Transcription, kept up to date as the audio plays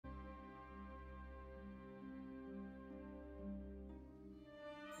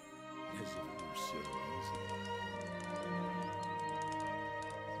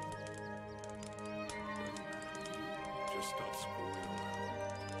of stuff's going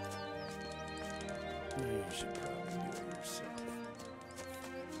around. You should probably do it yourself.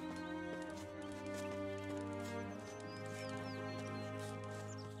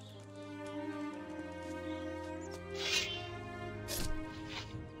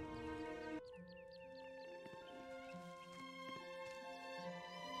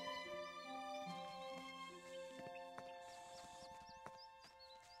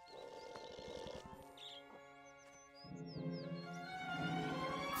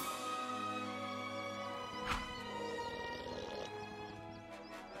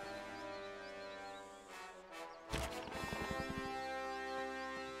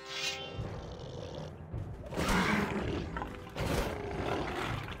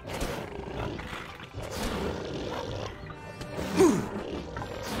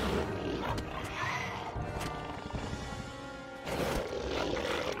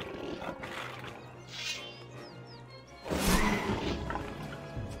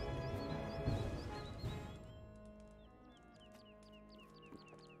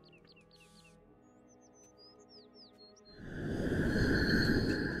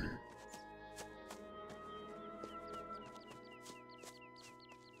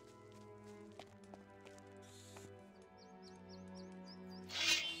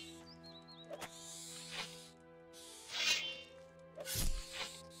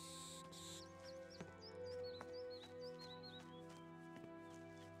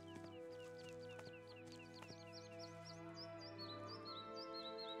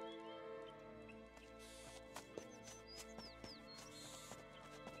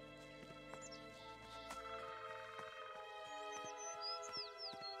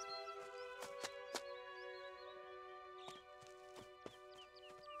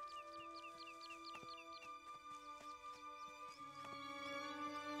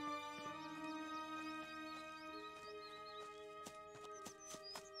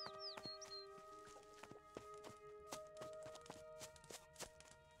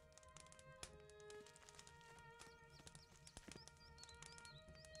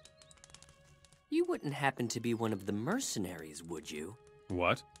 You wouldn't happen to be one of the mercenaries, would you?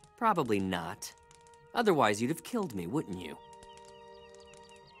 What? Probably not. Otherwise, you'd have killed me, wouldn't you?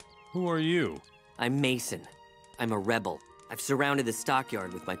 Who are you? I'm Mason. I'm a rebel. I've surrounded the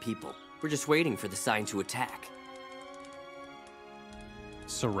stockyard with my people. We're just waiting for the sign to attack.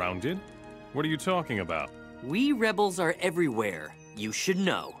 Surrounded? What are you talking about? We rebels are everywhere. You should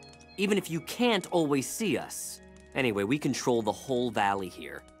know. Even if you can't always see us. Anyway, we control the whole valley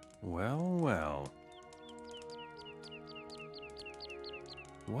here. Well, well.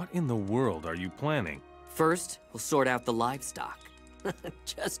 What in the world are you planning? First, we'll sort out the livestock.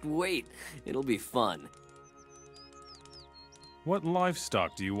 Just wait. It'll be fun. What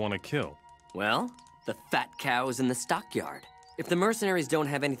livestock do you want to kill? Well, the fat cows in the stockyard. If the mercenaries don't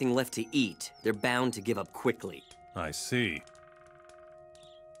have anything left to eat, they're bound to give up quickly. I see.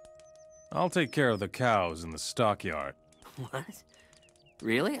 I'll take care of the cows in the stockyard. What?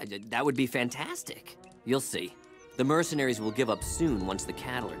 Really? That would be fantastic. You'll see. The mercenaries will give up soon once the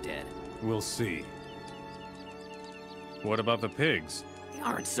cattle are dead. We'll see. What about the pigs? They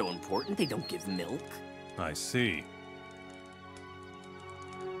aren't so important. They don't give milk. I see.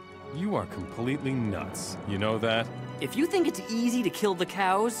 You are completely nuts. You know that? If you think it's easy to kill the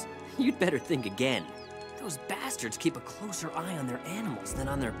cows, you'd better think again. Those bastards keep a closer eye on their animals than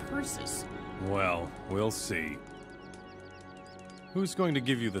on their purses. Well, we'll see. Who's going to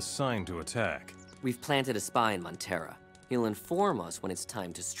give you the sign to attack? We've planted a spy in Montera. He'll inform us when it's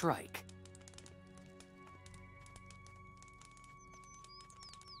time to strike.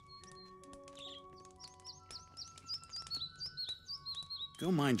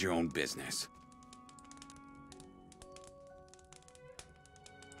 Go mind your own business.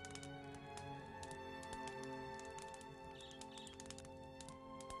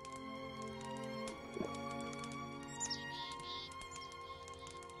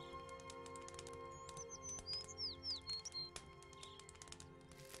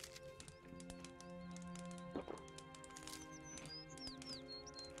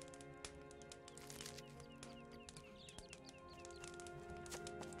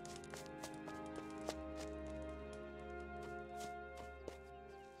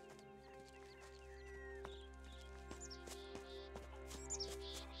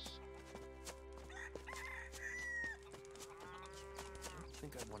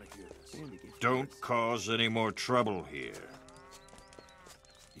 Don't cause any more trouble here.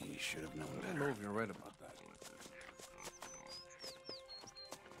 You should have known I better. don't know if you're right about that.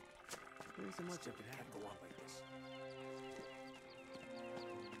 There isn't much I could have go on like this.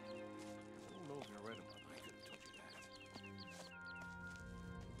 I don't know if you're right about that. I could have told you that.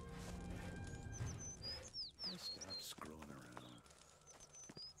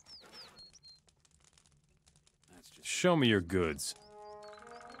 Show me your goods.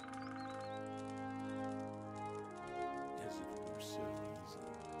 As if it were so easy.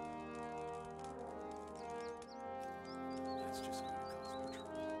 That's just going to cause more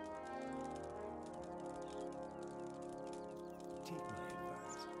trouble. Take my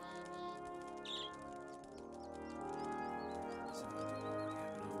advice. So I don't already have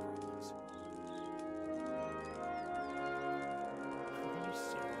enough problems. Are you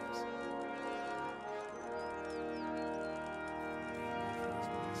serious?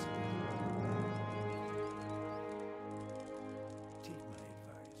 Take my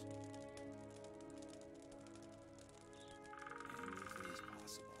advice. Anything is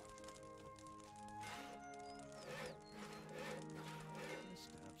possible.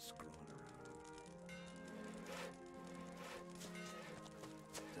 Stop screwing around.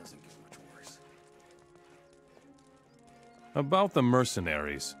 Doesn't get much worse. About the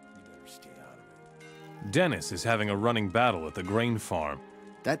mercenaries. You better stay out of it. Dennis is having a running battle at the grain farm.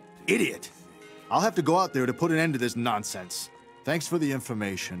 That idiot! I'll have to go out there to put an end to this nonsense. Thanks for the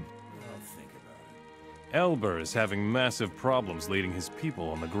information. I'll think about it. Elber is having massive problems leading his people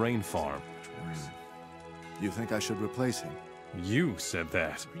on the grain farm. Much worse. You think I should replace him? You said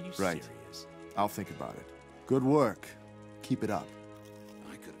that. Are you Right. serious? I'll think about it. Good work. Keep it up.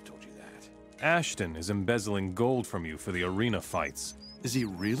 I could have told you that. Ashton is embezzling gold from you for the arena fights. Is he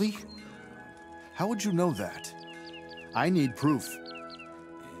really? How would you know that? I need proof.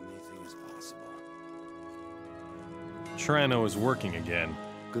 Anything is possible. Trano is working again.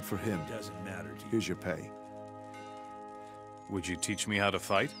 Good for him. Doesn't matter to you. Here's your pay. Would you teach me how to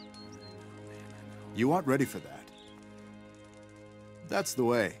fight? You aren't ready for that. That's the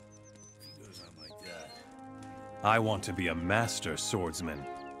way. If he goes on like that. I want to be a master swordsman.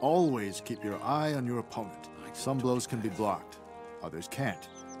 Always keep your eye on your opponent. Some blows can be blocked, others can't.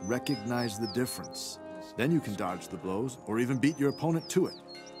 Recognize the difference. Then you can dodge the blows, or even beat your opponent to it. What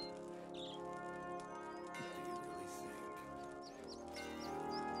do you really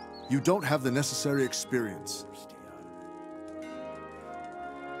think? You don't have the necessary experience. Stay out of it.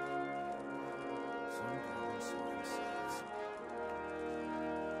 Some problems solve themselves.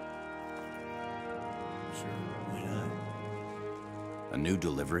 Sure, why not? A new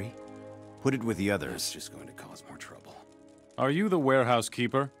delivery? Put it with the others. It's just going to cause more trouble. Are you the warehouse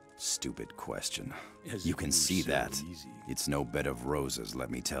keeper? Stupid question. As You if can it were see so that. easy. It's no bed of roses, let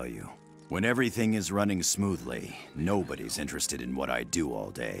me tell you. When everything is running smoothly, nobody's interested in what I do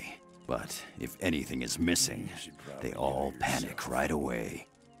all day. But if anything is missing, they all panic right away.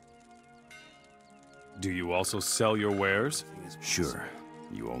 Do you also sell your wares? Sure,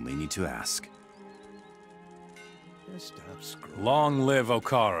 you only need to ask. Just stop screwing. Long live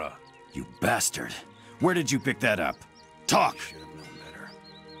Okara. You bastard! Where did you pick that up? Talk! Should have known better.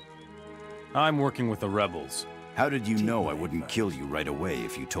 I'm working with the rebels. How did you know I wouldn't kill you right away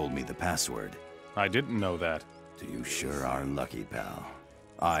if you told me the password? I didn't know that. You sure are lucky, pal.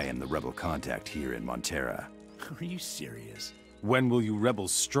 I am the rebel contact here in Montera. Are you serious? When will you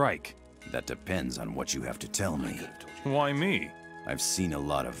rebels strike? That depends on what you have to tell me. Why me? I've seen a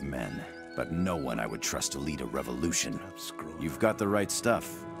lot of men, but no one I would trust to lead a revolution. Stop screwing. You've got the right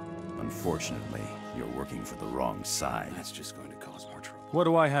stuff. Unfortunately, you're working for the wrong side. That's just going to cause more trouble. What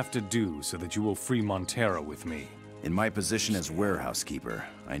do I have to do so that you will free Montera with me? In my position as warehouse keeper,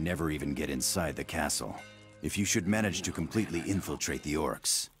 I never even get inside the castle. If you should manage to completely infiltrate the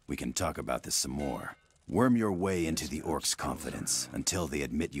orcs, we can talk about this some more. Worm your way into the orcs' confidence until they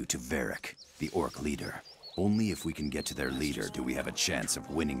admit you to Varric, the orc leader. Only if we can get to their leader do we have a chance of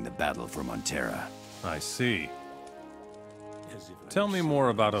winning the battle for Montera. I see. As if I Tell were me so more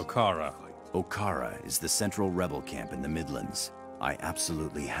about easy. Okara. Okara is the central rebel camp in the Midlands. I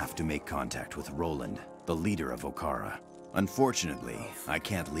absolutely have to make contact with Roland, the leader of Okara. Unfortunately, I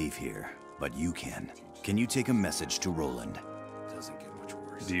can't leave here, but you can. Can you take a message to Roland? Doesn't get much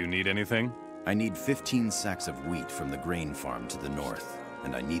worse. Do you need anything? I need 15 sacks of wheat from the grain farm to the north,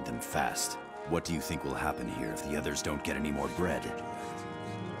 and I need them fast. What do you think will happen here if the others don't get any more bread?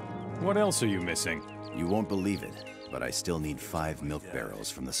 What else are you missing? You won't believe it, but I still need 5 milk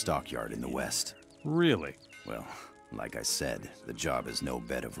barrels from the stockyard in the west. Really? Well, like I said, the job is no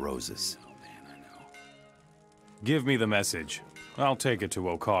bed of roses. Oh man, I know. Give me the message. I'll take it to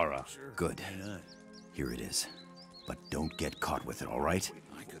Okara. Good. Why not? Here it is. But don't get caught with it, all right?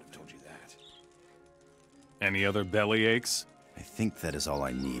 I could have told you that. Any other belly aches? I think that is all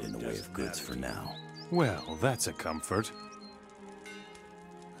I need in the way of goods for now. Well, that's a comfort.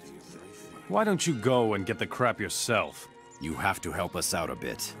 Do you really think? Why don't you go and get the crap yourself? You have to help us out a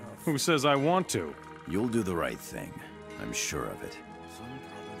bit. Who says I want to? You'll do the right thing. I'm sure of it. Some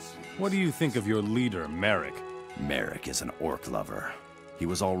problems. What do you think of your leader, Merrick? Merrick is an orc lover. He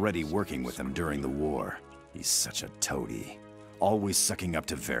was already working with them during the war. He's such a toady. Always sucking up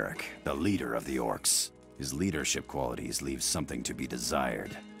to Varric, the leader of the orcs. His leadership qualities leave something to be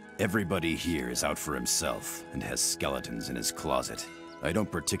desired. Everybody here is out for himself and has skeletons in his closet. I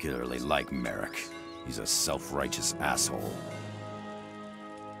don't particularly like Merrick. He's a self-righteous asshole.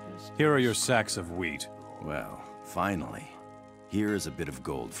 Here are your sacks of wheat. Well, finally. Here is a bit of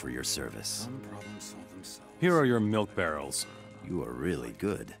gold for your service. Here are your milk barrels. You are really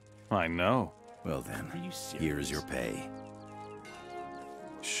good. I know. Well then, here's your pay.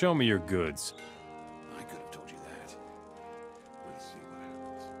 Show me your goods. I could have told you that. We'll see what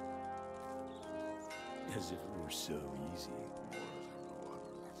happens. As if it were so easy.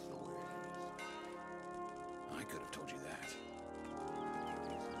 I could have told you that.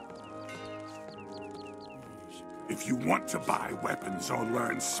 If you want to buy weapons or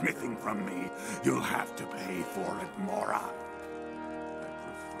learn smithing from me, you'll have to pay for it, Mora.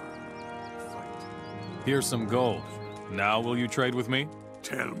 Here's some gold. Now will you trade with me?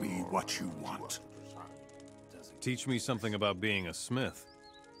 Tell me what you want. Teach me something about being a smith.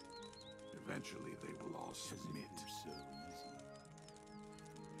 Eventually they will all submit.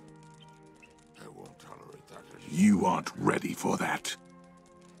 I won't tolerate that. You aren't ready for that.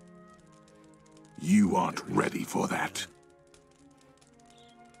 You aren't ready for that.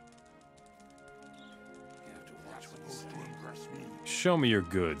 Show me your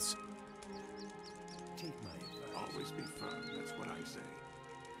goods. Always be firm, that's what I say.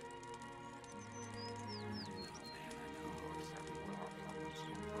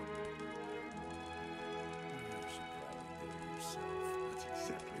 That's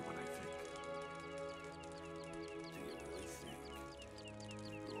exactly what I think. Do you really think?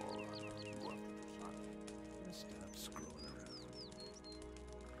 Stop screwing around.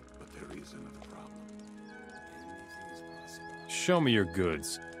 But there is another problem. Anything is possible. Show me your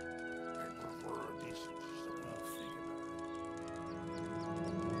goods.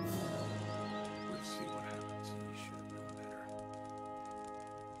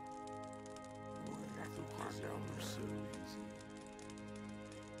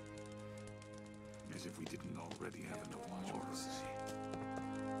 As if we didn't already have enough morals.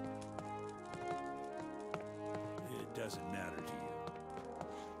 It doesn't matter to you.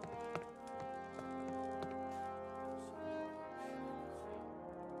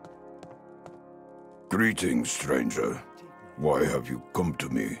 Greetings, stranger. Why have you come to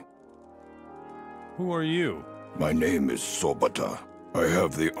me? Who are you? My name is Sobata. I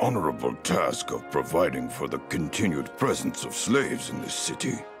have the honorable task of providing for the continued presence of slaves in this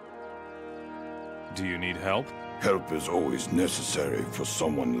city. Do you need help? Help is always necessary for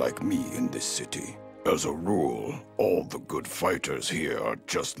someone like me in this city. As a rule, all the good fighters here are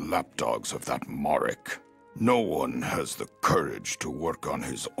just lapdogs of that Marek. No one has the courage to work on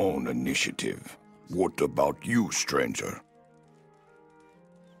his own initiative. What about you, stranger?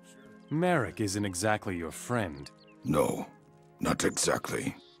 Merrick isn't exactly your friend. No, not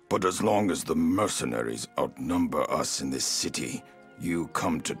exactly. But as long as the mercenaries outnumber us in this city, you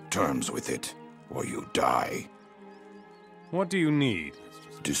come to terms with it, or you die. What do you need?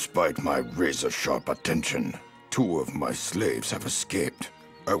 Despite my razor-sharp attention, 2 of my slaves have escaped.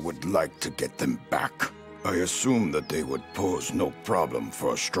 I would like to get them back. I assume that they would pose no problem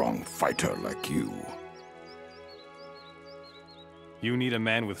for a strong fighter like you. You need a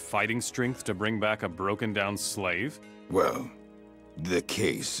man with fighting strength to bring back a broken-down slave? Well, the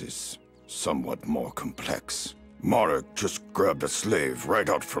case is somewhat more complex. Marek just grabbed a slave right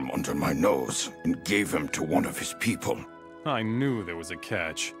out from under my nose and gave him to one of his people. I knew there was a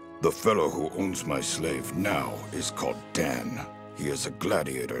catch. The fellow who owns my slave now is called Dan. He is a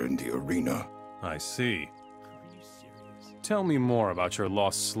gladiator in the arena. I see. Tell me more about your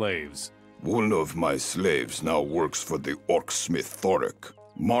lost slaves. One of my slaves now works for the orcsmith Thoric.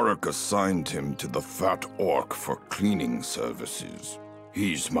 Marek assigned him to the fat orc for cleaning services.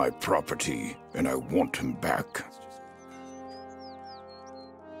 He's my property, and I want him back.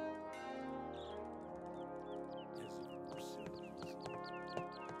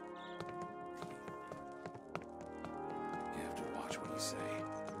 You have to watch what you say.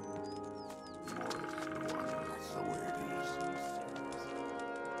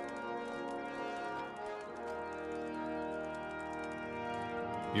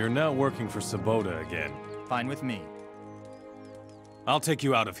 You're now working for Sabota again. Fine with me. I'll take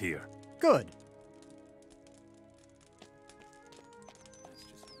you out of here. Good.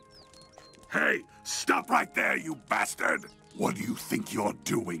 Hey, stop right there, you bastard! What do you think you're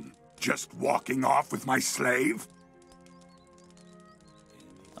doing? Just walking off with my slave?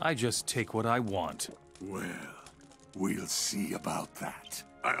 I just take what I want. Well, We'll see about that.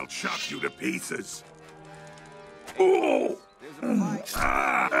 I'll chop you to pieces. Oh! Get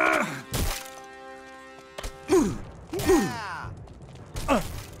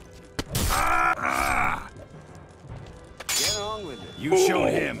on with it. You showed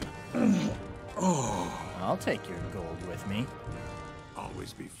him. I'll take your gold with me.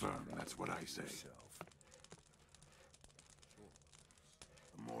 Always be firm, that's what I say.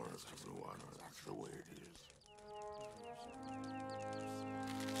 The more of everyone, that's the way it is.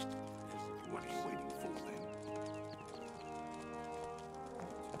 What are you waiting for, then?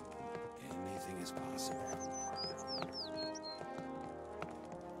 Anything is possible.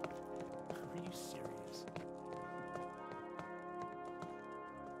 Are you serious?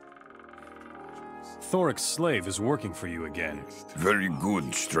 Thoric's slave is working for you again. Very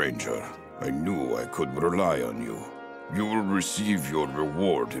good, stranger. I knew I could rely on you. You will receive your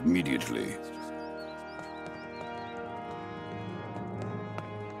reward immediately.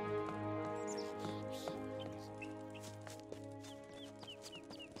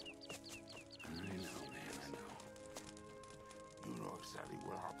 You know exactly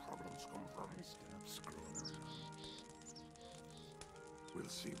where our problems come from. Stop screwing around. We'll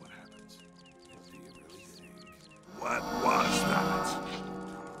see what happens. Do you really think? What was that? Don't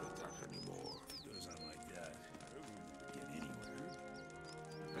tolerate that anymore. If he goes on like that, get anywhere.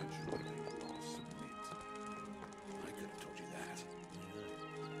 Eventually, they will all submit. I could have told you that.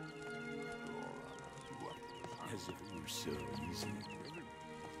 As if it were so easy.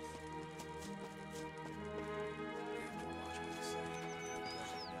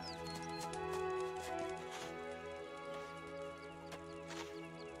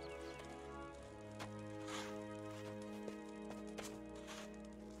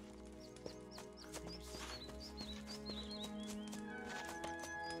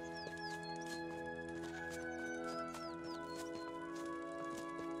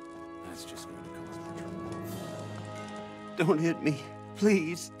 That's just going to cause more trouble. Don't hit me,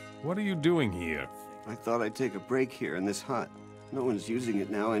 please. What are you doing here? I thought I'd take a break here in this hut. No one's using it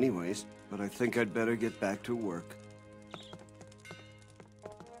now anyways, but I think I'd better get back to work.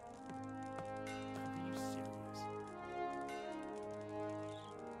 Are you serious? I could have told you that. Sure.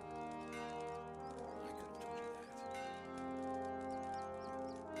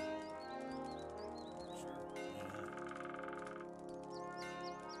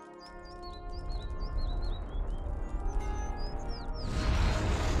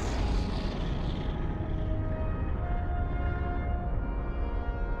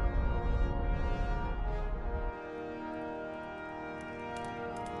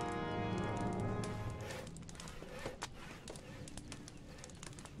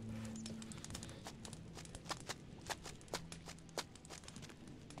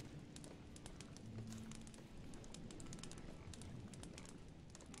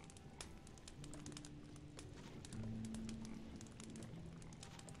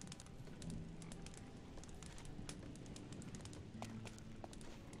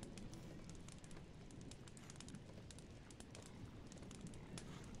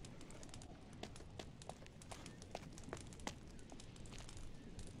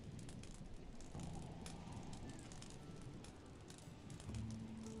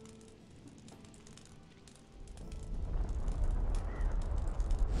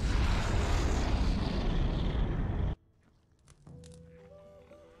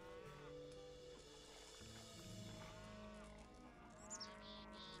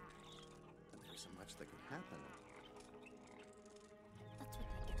 So much that could happen. That's what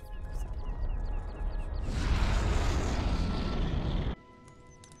they get for gossiping.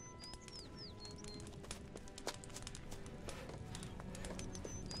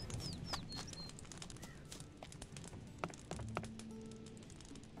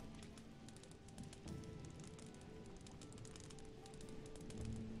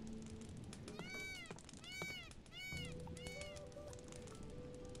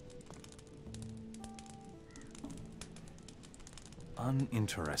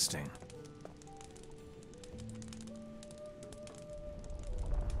 Uninteresting.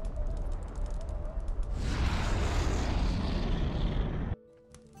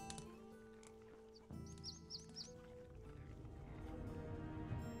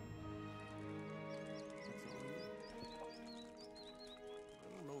 I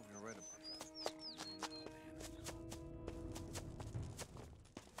don't know if you're right about that.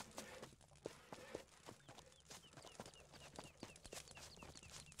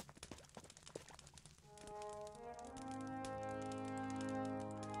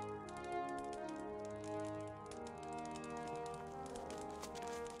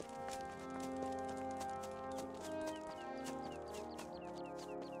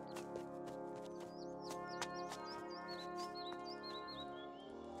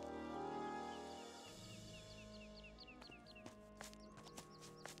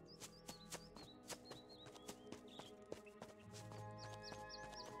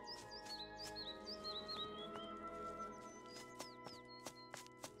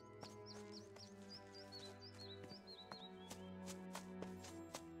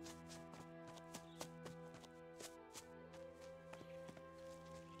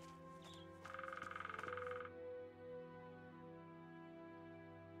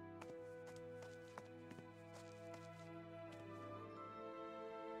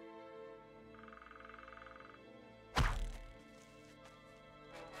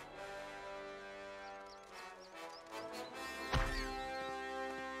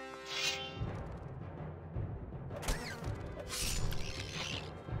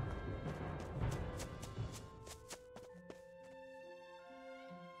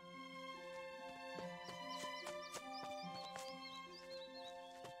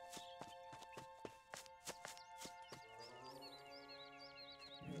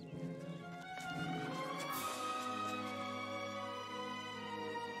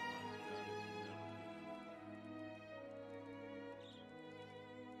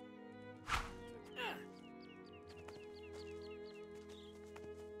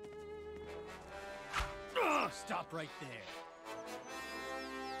 Stop right there.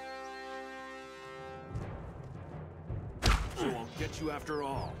 So I'll get you after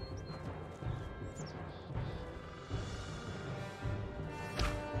all.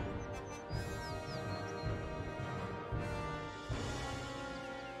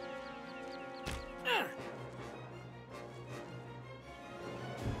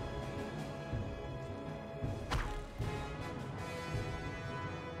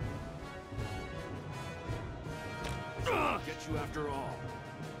 Get you after all.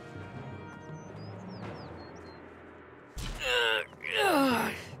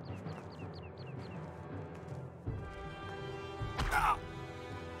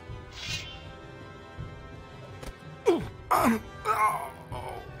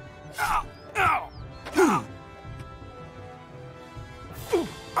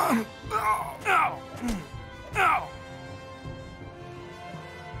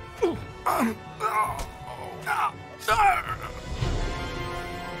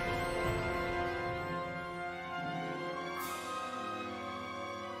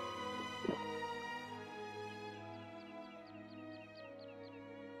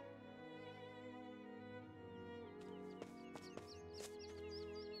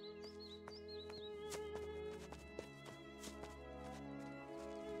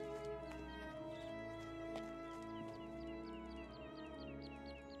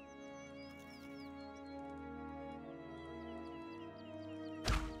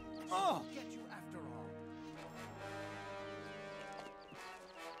 Oh! Get you after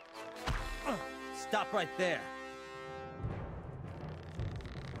all. Stop right there.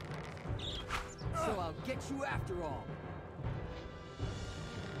 So I'll get you after all.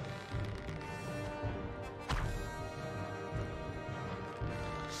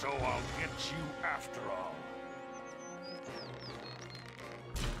 So I'll get you after all.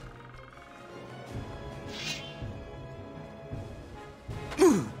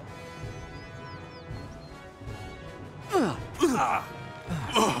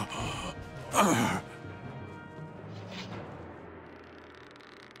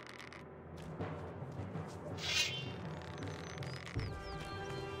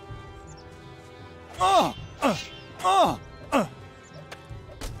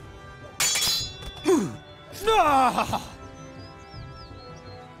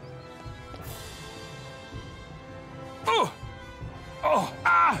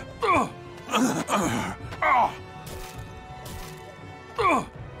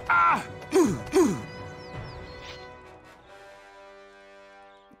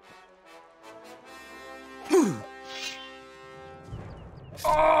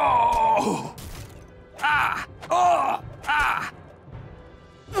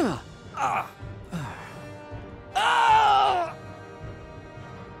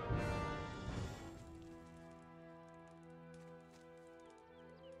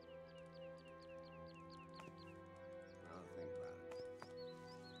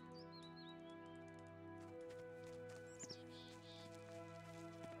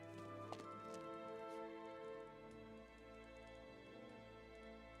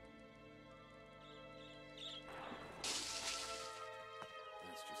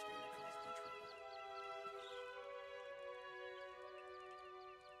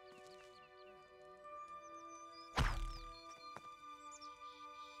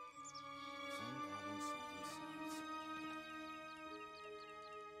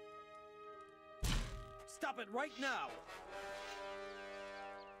 Stop it right now!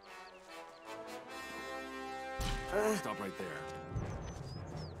 Stop right there.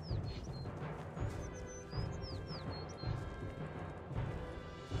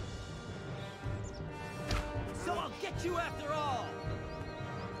 So I'll get you after all!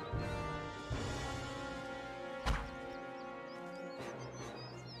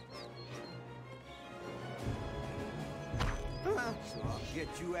 So I'll get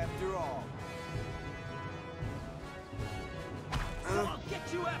you after all. So I'll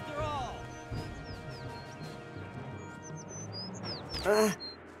get you after all!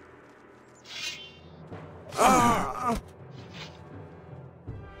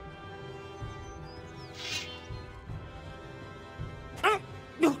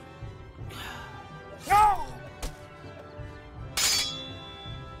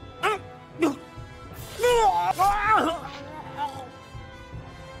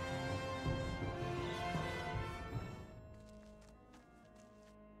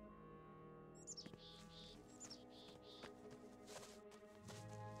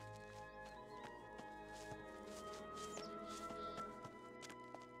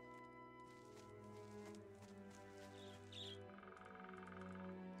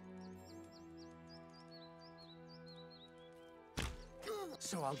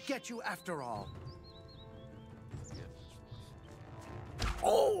 So I'll get you after all.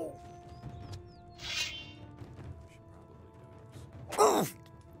 Oh! Oh!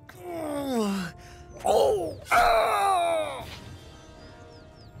 Oh! Ah!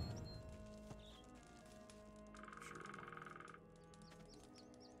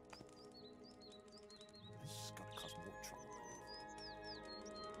 This is gonna cause more trouble.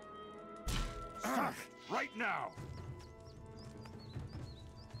 Stop right now!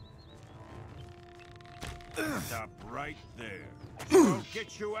 Stop right there. I'll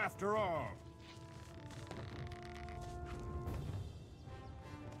get you after all.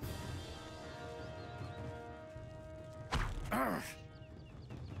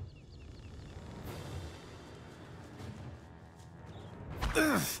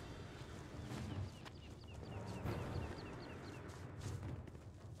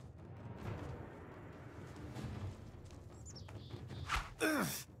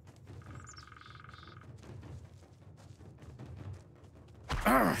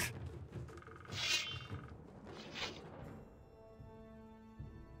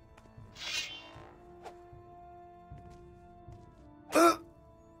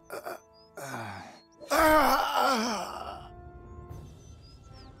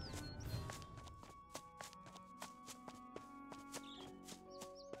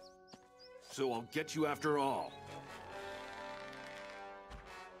 So I'll get you after all.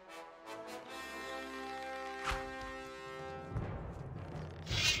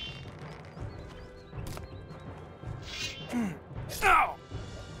 Ow!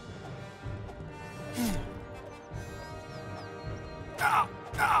 Ow!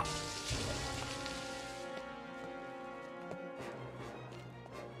 Ow!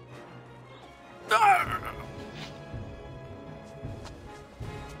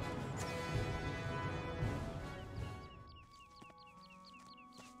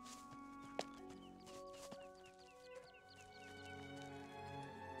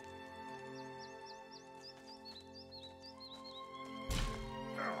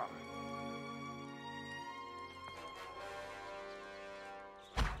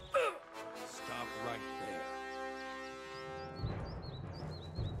 Stop right there.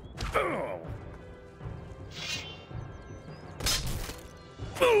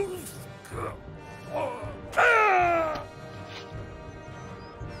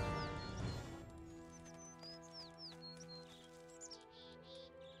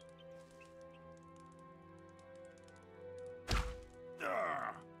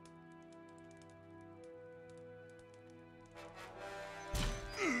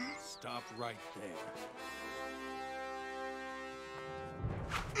 Stop right there.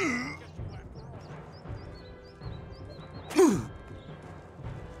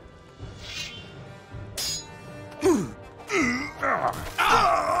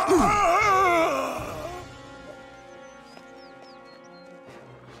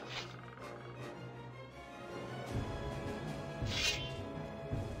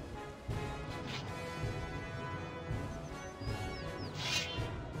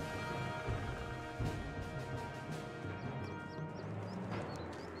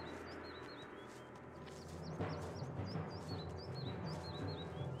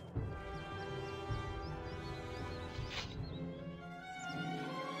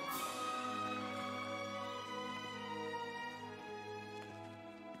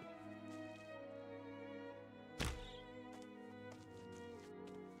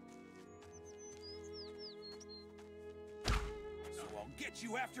 So I'll get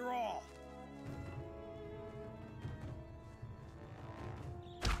you after all.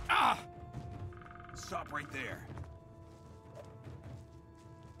 Ah! Stop right there.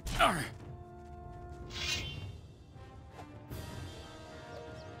 Ah!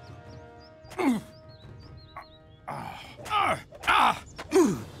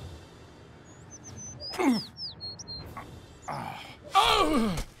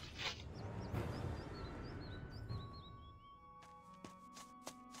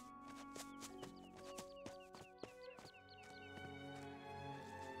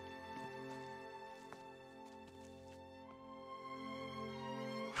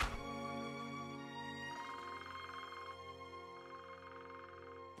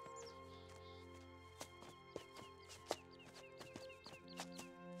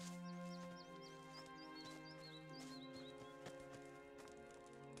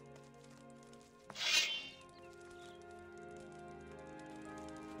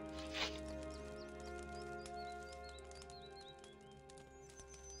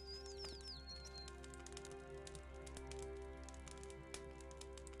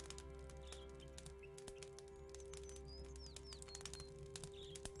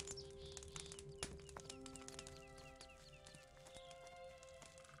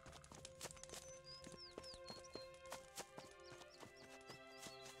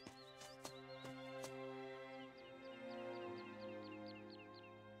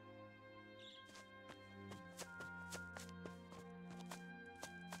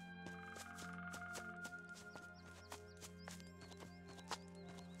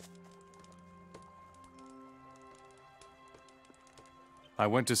 I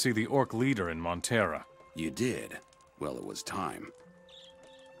went to see the orc leader in Montera. You did? Well, it was time.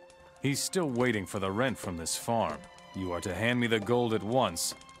 He's still waiting for the rent from this farm. You are to hand me the gold at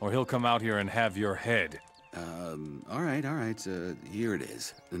once, or he'll come out here and have your head. All right. Here it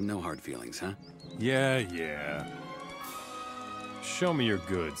is. No hard feelings, huh? Yeah. Show me your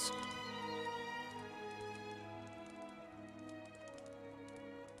goods.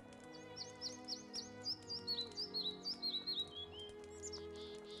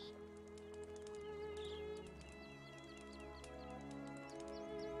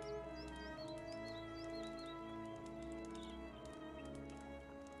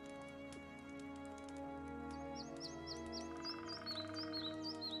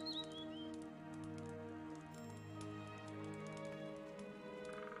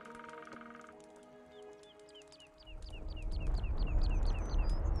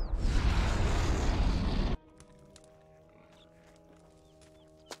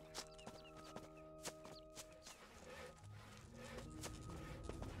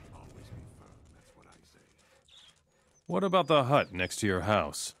 What about the hut next to your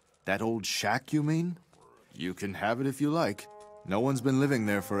house? That old shack, you mean? You can have it if you like. No one's been living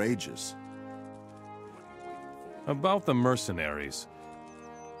there for ages. About the mercenaries.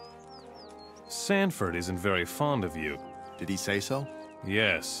 Sanford isn't very fond of you. Did he say so?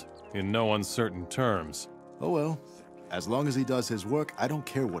 Yes, in no uncertain terms. Oh well. As long as he does his work, I don't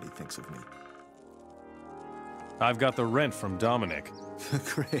care what he thinks of me. I've got the rent from Dominic.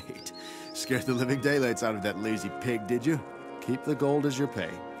 Great. Scared the living daylights out of that lazy pig, did you? Keep the gold as your pay.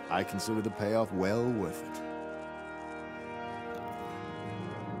 I consider the payoff well worth it.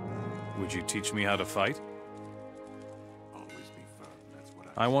 Would you teach me how to fight?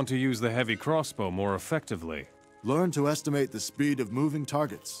 I want to use the heavy crossbow more effectively. Learn to estimate the speed of moving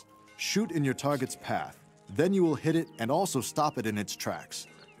targets. Shoot in your target's path. Then you will hit it and also stop it in its tracks.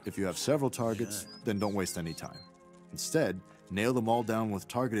 If you have several targets, then don't waste any time. Instead, nail them all down with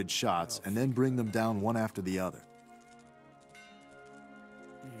targeted shots and then bring them down one after the other.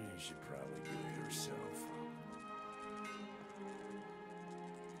 You should probably do it yourself.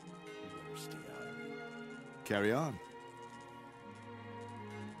 You better stay out of it. Carry on.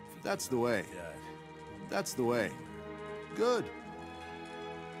 That's the way. That's the way. Good.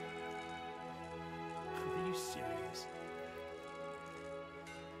 Are you serious?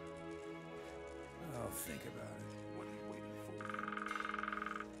 I'll think about it. What are you waiting for?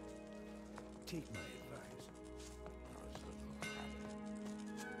 Take my advice.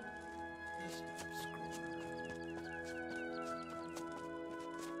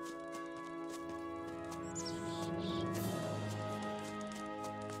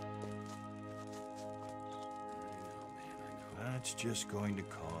 That's just going to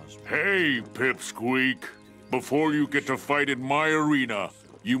cause... Hey, Pipsqueak! Before you get to fight in my arena,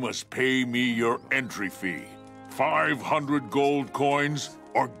 you must pay me your entry fee. 500 gold coins,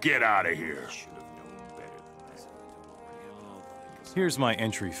 or get out of here. Here's my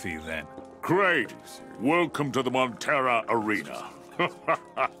entry fee, then. Great! Welcome to the Montera Arena. It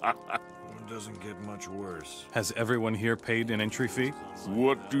doesn't get much worse. Has everyone here paid an entry fee?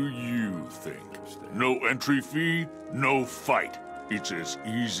 What do you think? No entry fee, no fight. It's as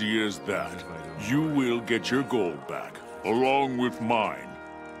easy as that. You will get your gold back, along with mine,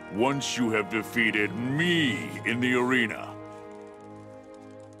 once you have defeated me in the arena.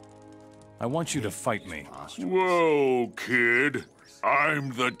 I want you to fight me. Whoa, kid.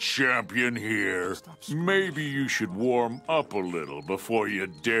 I'm the champion here. Maybe you should warm up a little before you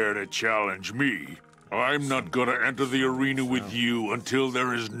dare to challenge me. I'm not gonna enter the arena with you until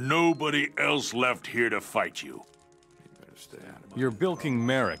there is nobody else left here to fight you. You're bilking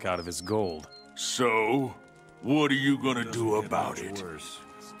Merrick out of his gold. So, what are you gonna do about it? Are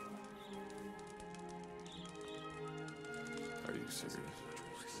you serious?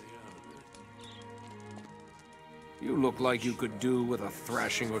 You look like you could do with a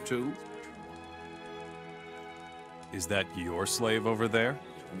thrashing or two. Is that your slave over there?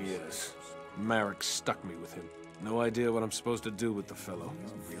 Yes. Marek stuck me with him. No idea what I'm supposed to do with the fellow.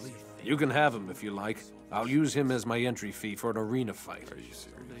 Really? You can have him if you like. I'll use him as my entry fee for an arena fight. Are you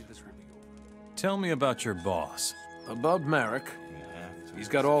serious? Tell me about your boss. About Marek. He's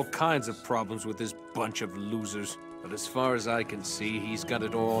got all kinds of problems with this bunch of losers. But as far as I can see, he's got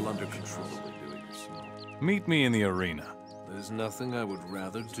it all under control. Meet me in the arena. There's nothing I would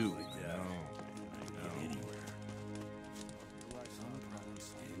rather do.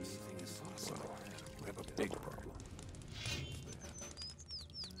 We have a big problem.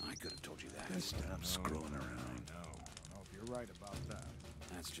 I could have told you that. Stop screwing around. No, if you're right about that.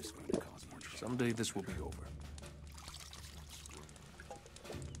 That's just going to cause more trouble. Someday this will be over.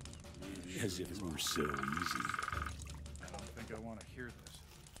 As if it were so easy. I don't think I want to hear this.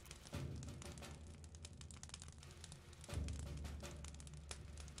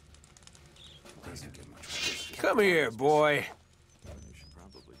 Come here, boy.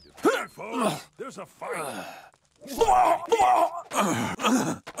 Hey, folks, there's a fight. You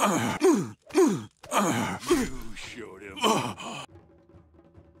showed him.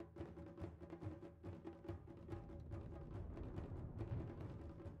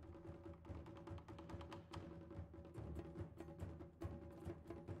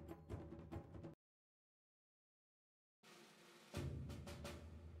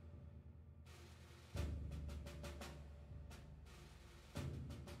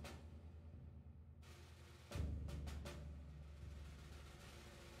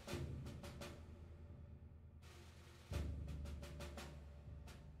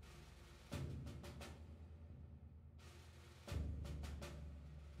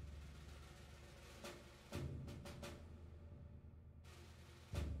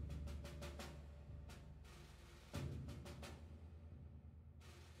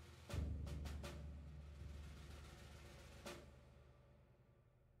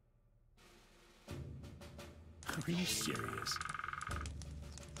 Are you serious?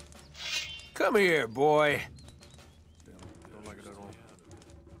 Come here, boy. Don't like it at all.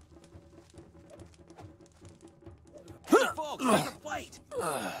 Hey, folks, there's a fight!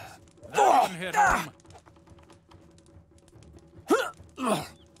 That one hit home.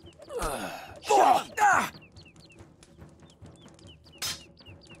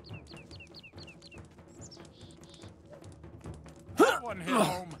 That one hit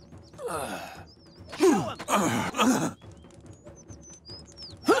home.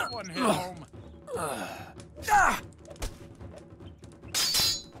 That one hit home.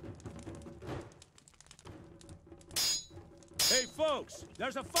 Hey, folks,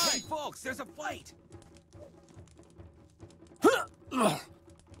 there's a fight! Hey, folks, there's a fight!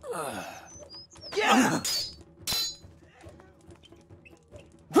 Yeah! Yes!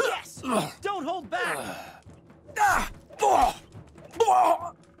 Don't hold back!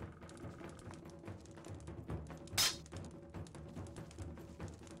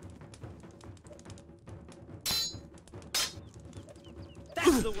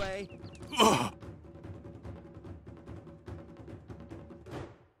 That's the way!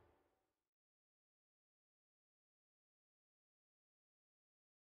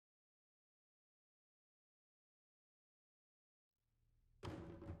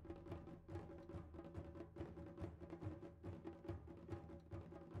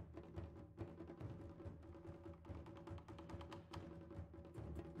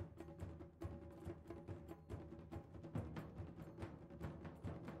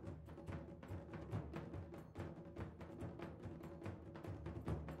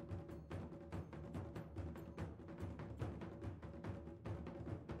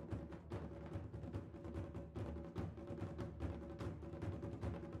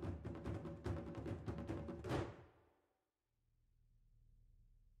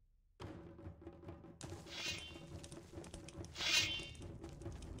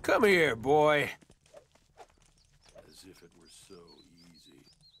 Come here, boy. As if it were so easy.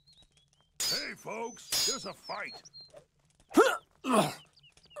 Hey, folks, there's a fight. Don't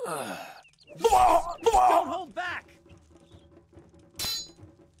hold back!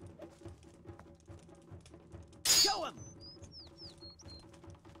 Show him!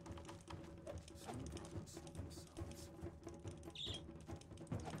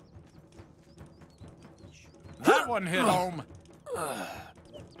 That one hit home.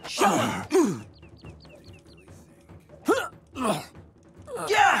 Yeah!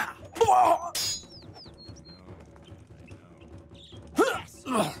 Yes!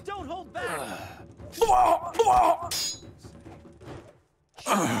 Don't hold back!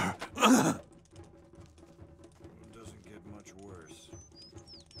 It doesn't get much worse.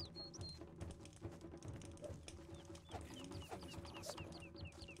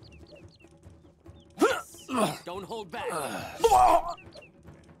 Don't hold back.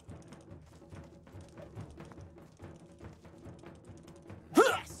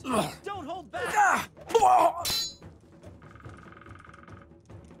 Yes! Don't hold back!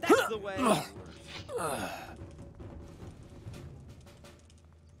 That's the way! Do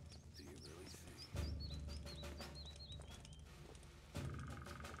you really think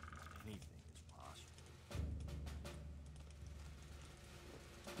anything is possible?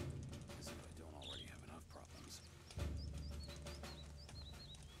 As if I don't already have enough problems.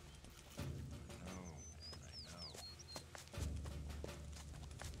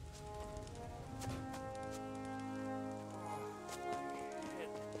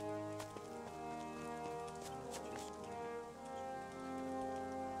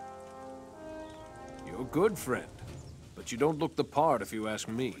 You're a good friend, but you don't look the part if you ask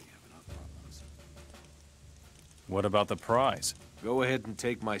me. What about the prize? Go ahead and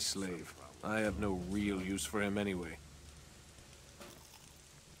take my slave. I have no real use for him anyway.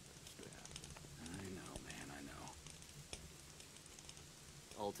 I know, man, I know.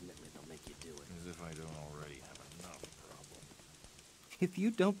 Ultimately, they'll make you do it. As if I don't already have enough problem. If you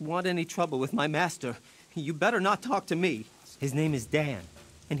don't want any trouble with my master, you better not talk to me. His name is Dan,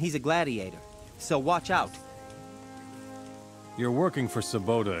 and he's a gladiator, so watch out. You're working for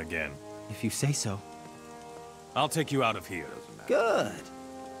Sabota again. If you say so. I'll take you out of here. Good.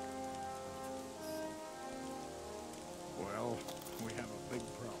 Well, we have a big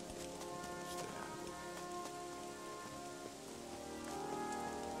problem.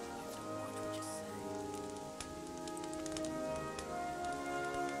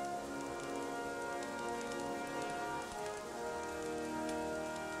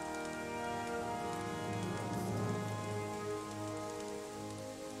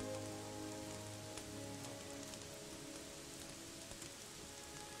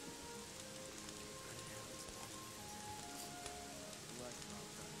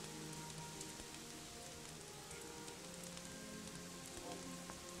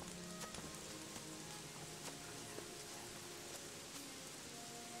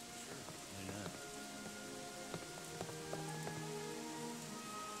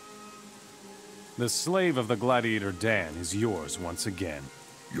 The slave of the gladiator Dan is yours once again.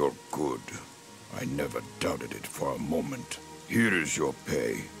 You're good. I never doubted it for a moment. Here is your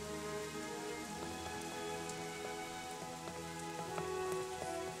pay. You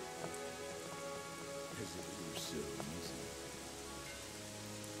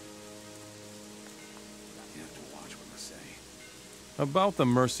have to watch what I say. About the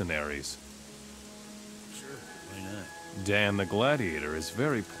mercenaries. Sure, why not? Dan the gladiator is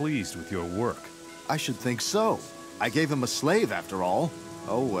very pleased with your work. I should think so. I gave him a slave, after all.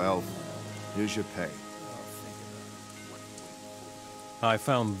 Oh well. Here's your pay. I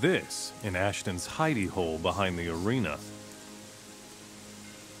found this in Ashton's hidey hole behind the arena.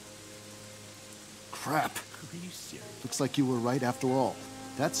 Crap. Looks like you were right after all.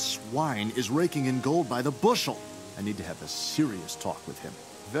 That swine is raking in gold by the bushel. I need to have a serious talk with him.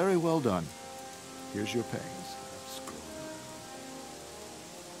 Very well done. Here's your pay.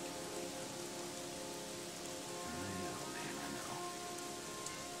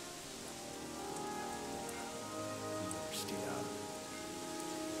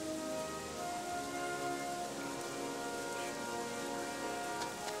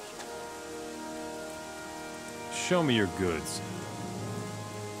 Show me your goods.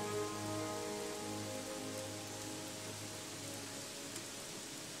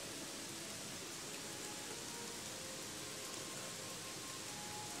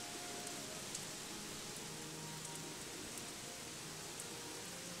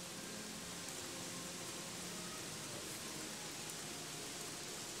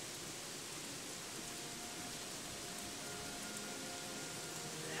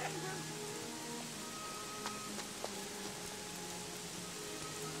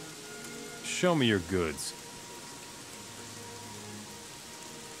 Show me your goods.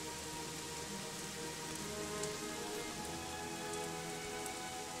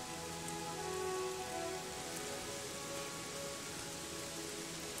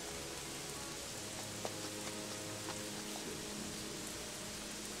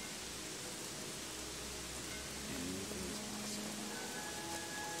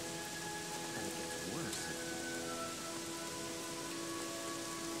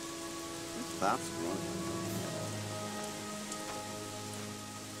 That's right.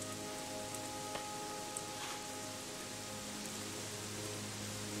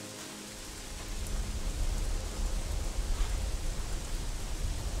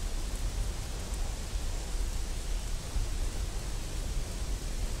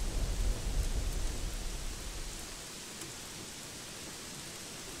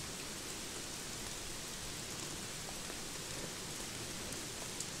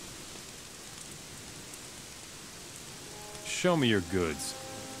 Show me your goods.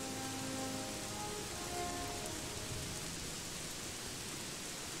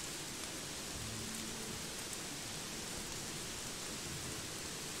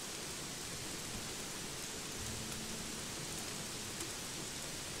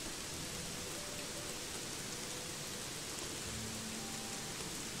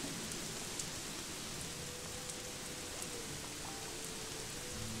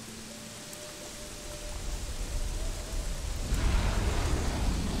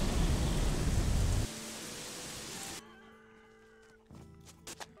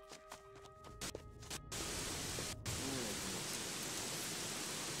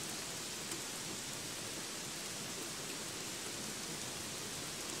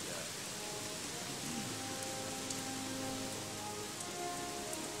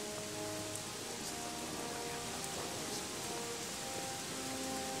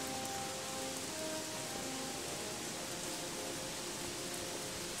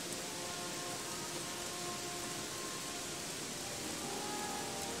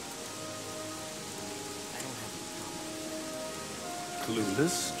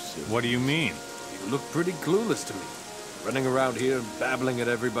 Clueless? What do you mean? You look pretty clueless to me. Running around here babbling at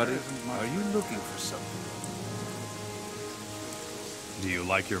everybody. Are you looking for something? Do you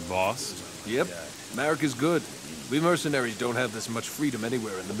like your boss? Yep. Marek is good. We mercenaries don't have this much freedom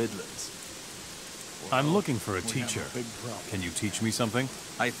anywhere in the Midlands. I'm looking for a teacher. Can you teach me something?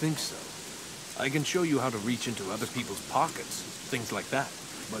 I think so. I can show you how to reach into other people's pockets, things like that.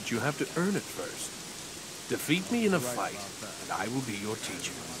 But you have to earn it first. Defeat me in a fight, and I will be your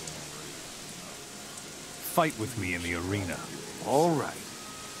teacher. Fight with me in the arena. All right.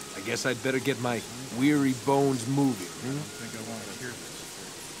 I guess I'd better get my weary bones moving. I don't think I want to hear this.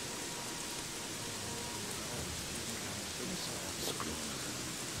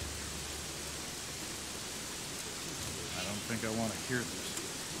 I don't think I want to hear this.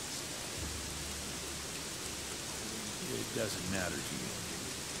 It doesn't matter to you.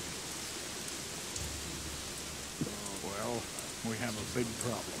 Well, we have a big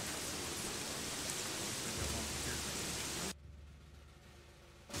problem.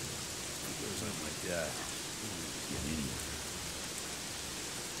 If it goes on like that, we won't get anywhere.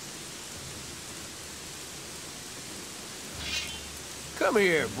 Come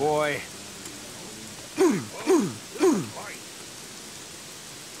here, boy.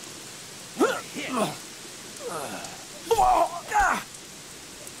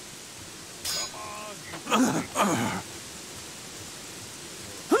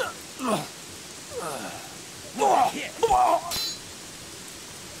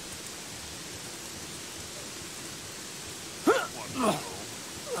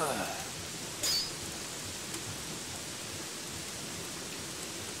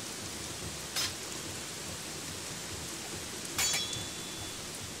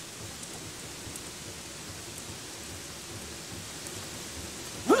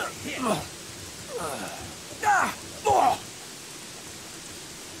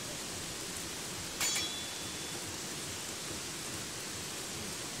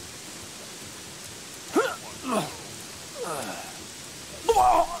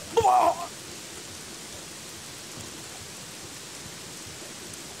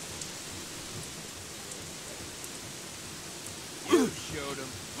 You showed him.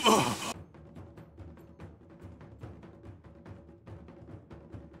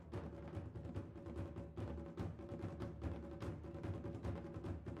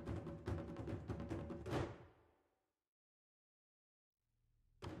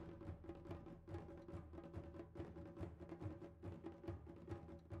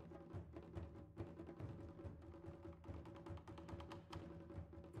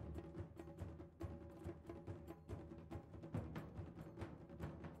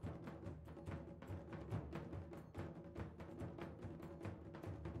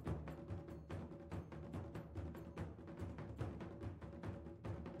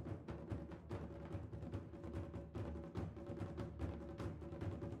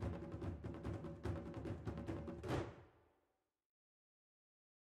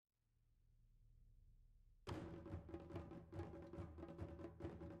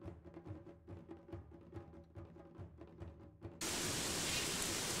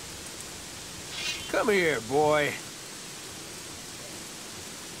 Come here, boy.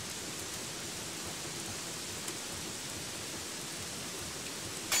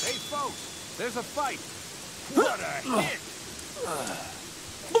 Hey, folks, there's a fight. What a hit!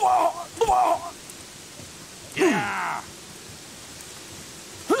 Yeah!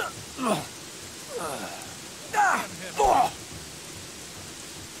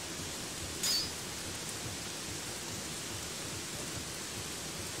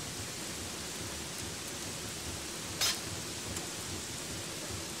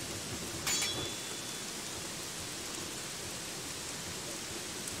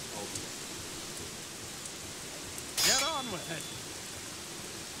 Get on with it.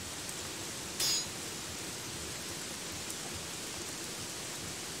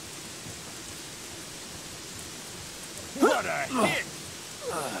 What a hit!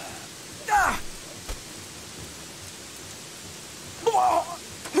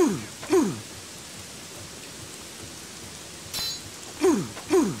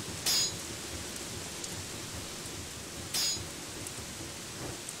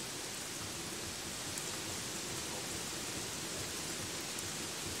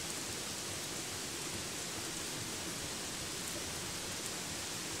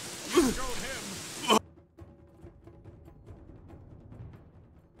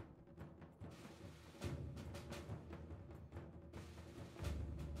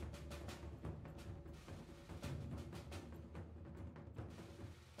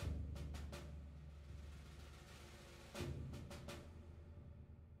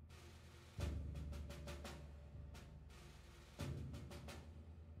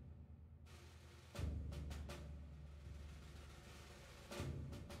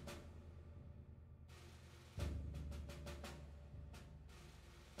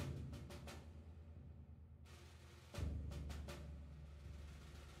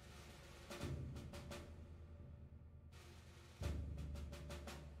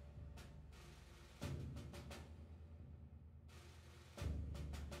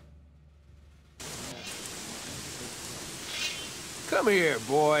 Come here,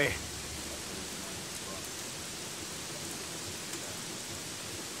 boy. Hey,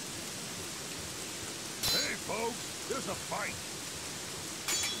 folks, there's a fight.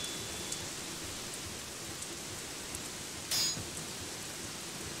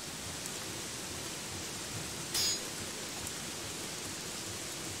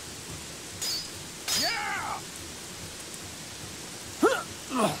 Yeah!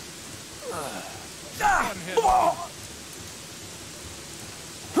 One hit home.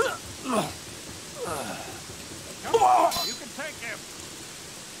 Come on, you can take him.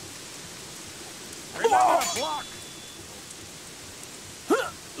 Remember to block.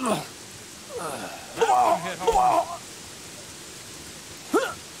 That one hit home.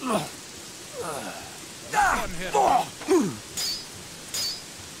 That one hit home.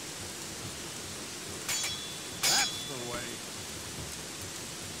 That's the way.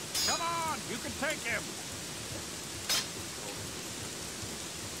 Come on, you can take him.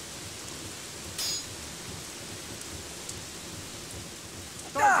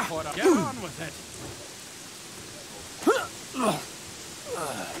 Don't put up. Get on with it.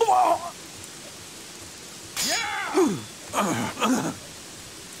 Yeah!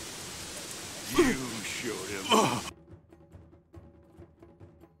 You showed him.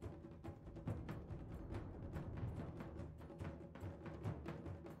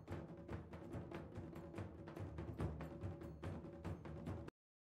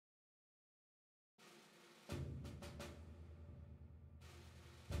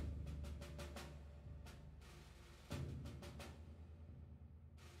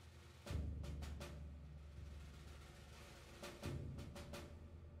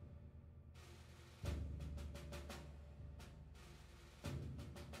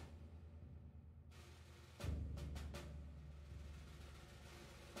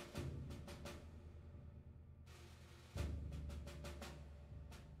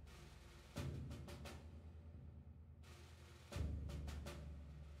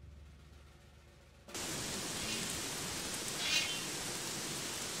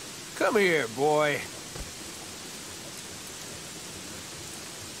 Come here, boy. Hey,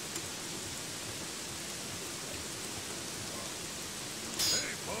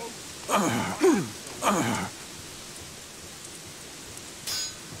 folks.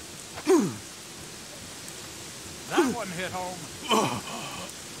 That one hit home.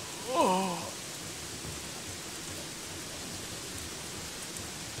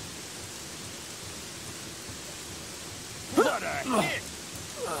 What a hit!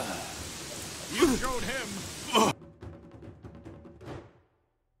 You showed him.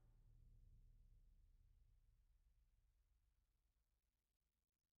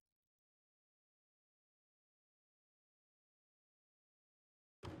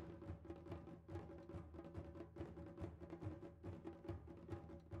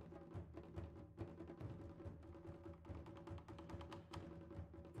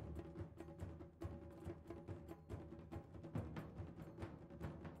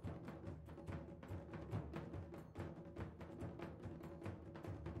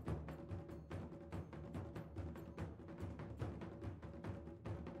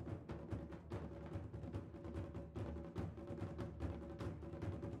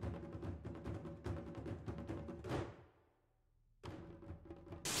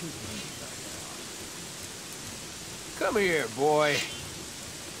 Come here, boy. Hey,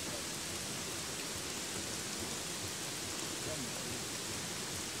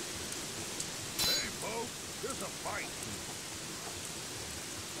 folks, there's a fight.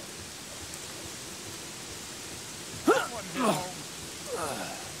 That one hit home.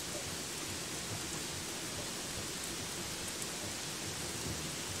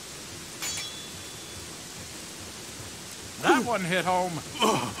 That one hit home.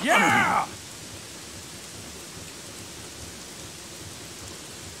 Yeah!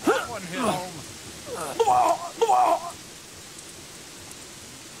 That one hit home.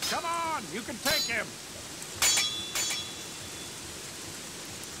 Come on, you can take him.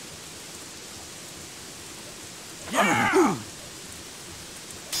 Yeah!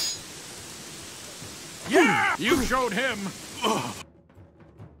 Yeah! You showed him.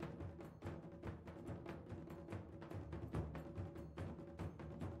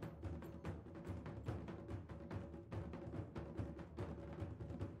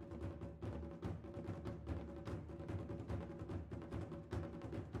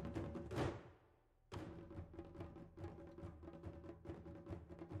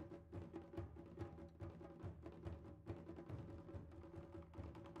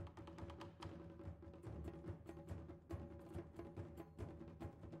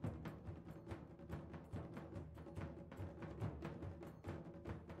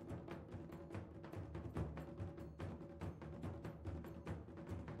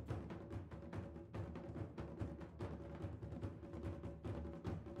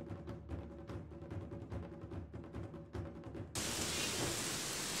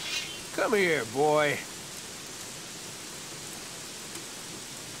 Come here, boy. Hey,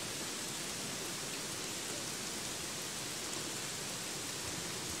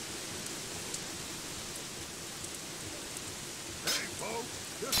 folks,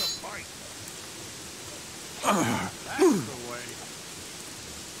 there's a fight. That's the way.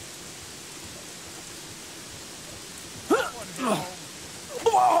 One hit home.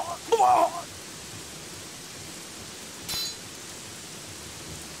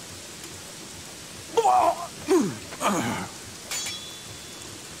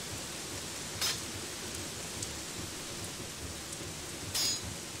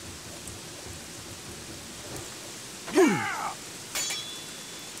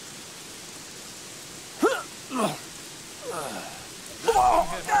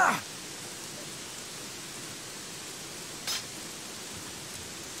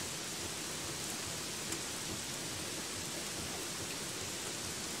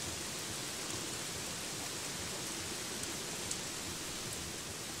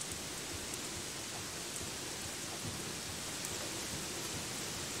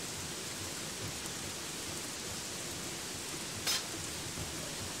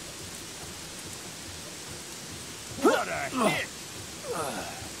 What a hit!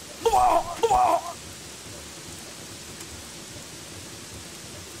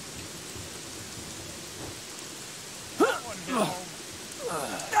 One hit home.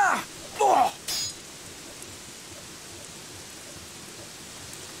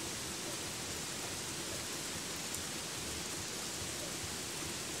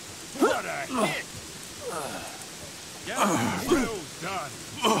 What a hit! Yeah, well done.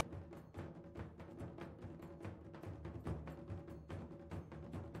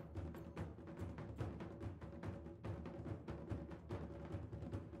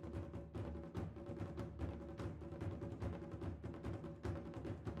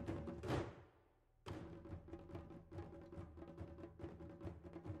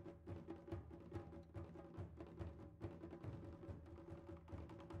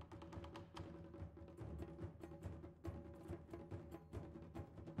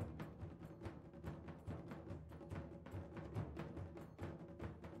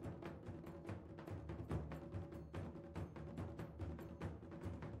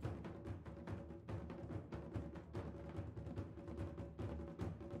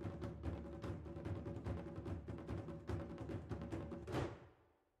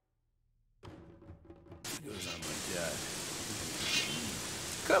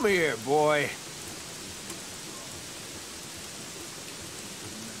 Come here, boy.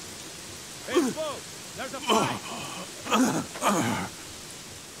 Hey, folks, there's a fight.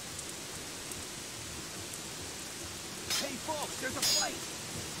 Hey, folks, there's a fight.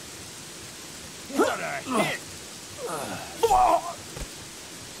 What a hit!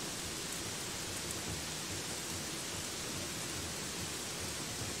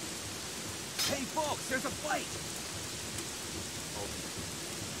 Hey, folks, there's a fight.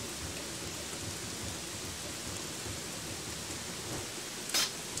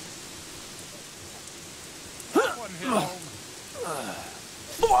 One hit home.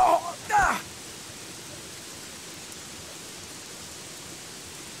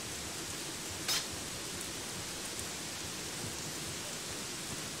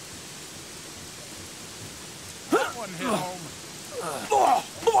 One hit home.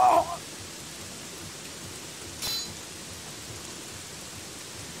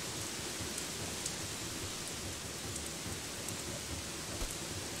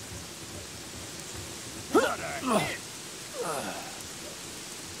 What a hit!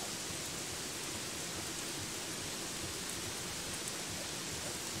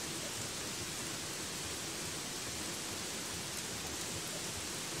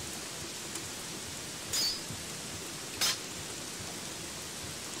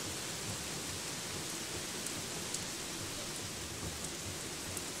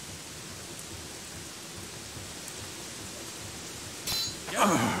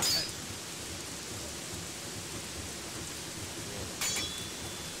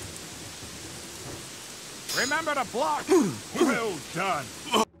 Remember to block! Well done!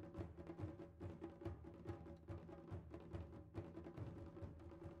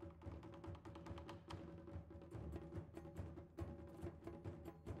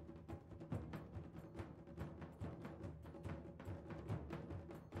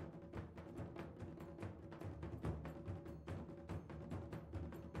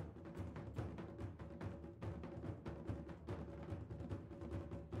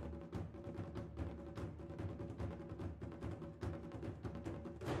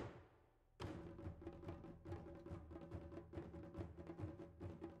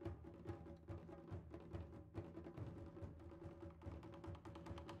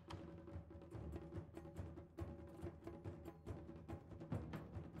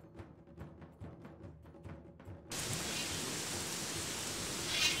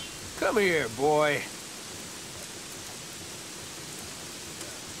 Come here, boy. Hey,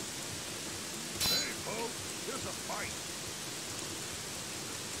 folks, there's a fight.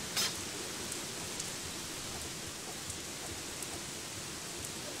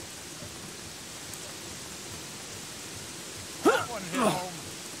 That one hit home.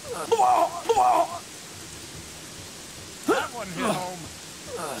 That one hit home.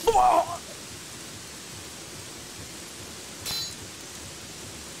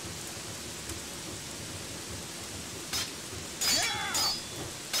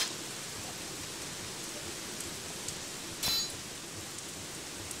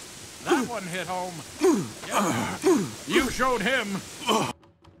 That one hit home. Yeah. You showed him.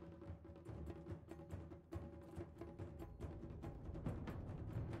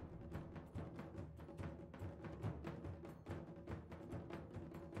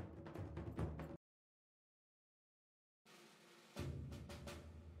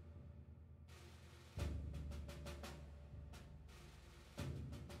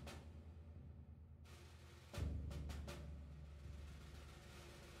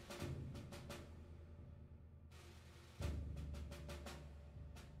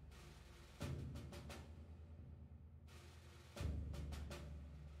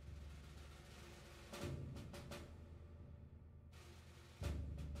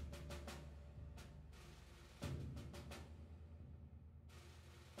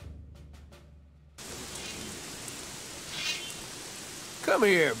 Come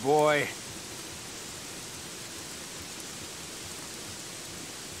here, boy.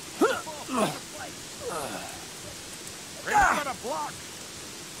 Remember to block.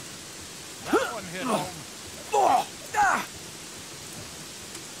 That one hit home.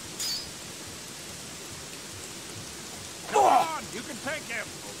 Come on, you can take him.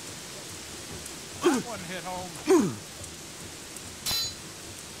 That one hit home.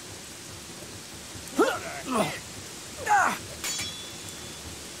 What a hit.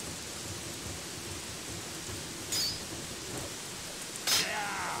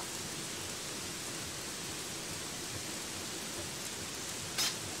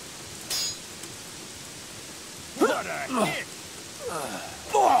 What a hit!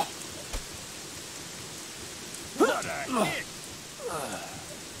 What a hit!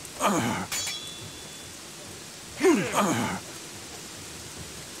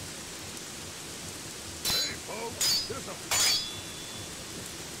 Hey, folks, there's a fight.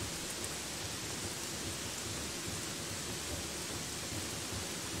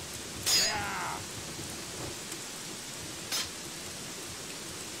 Yeah!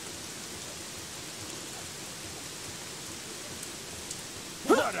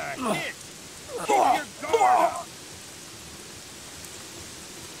 What a hit! Keep your guard up!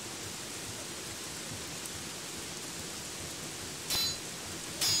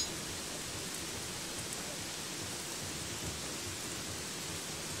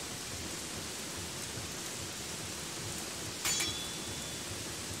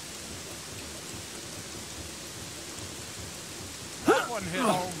 That one hit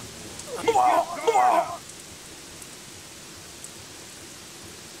home. Keep your guard up!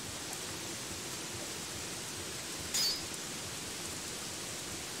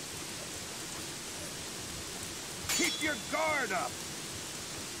 Keep your guard up!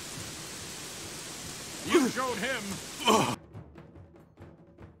 You showed him!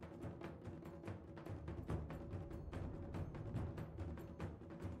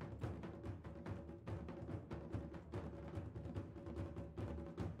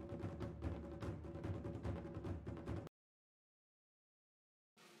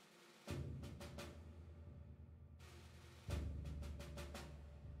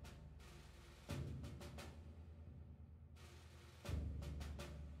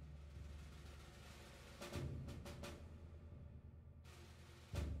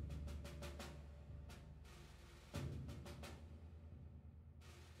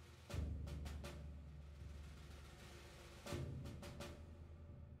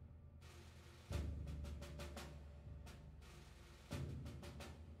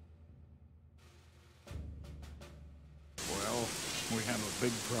 Well, we have a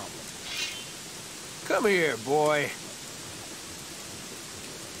big problem. Come here, boy.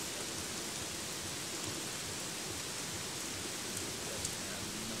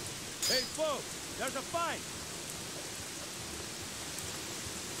 Hey, folks, there's a fight.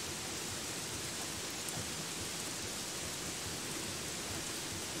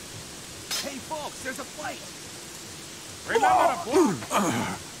 Hey, folks, there's a fight. Remember to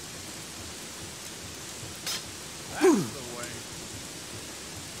block! That's the way.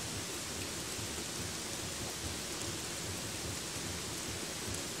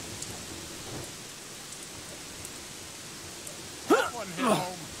 one hit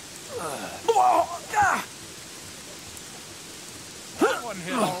home. That one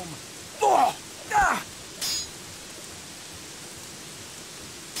hit home.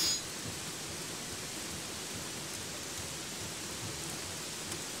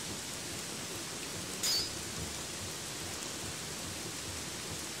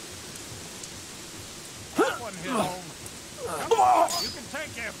 One hit home. Come on, you can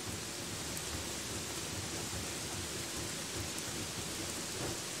take him.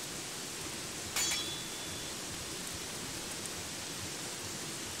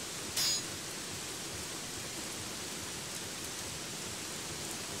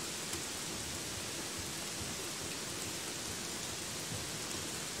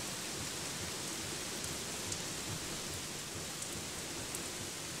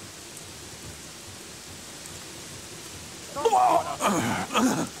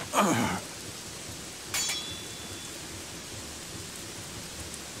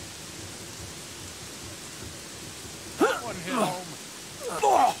 One hit home.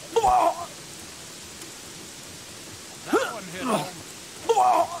 That one hit home.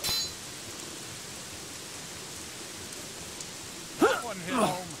 That one hit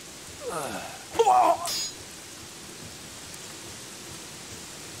home.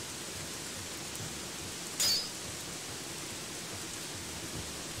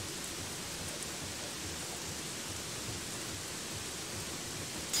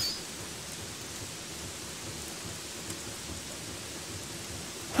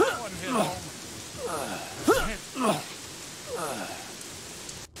 One hit home.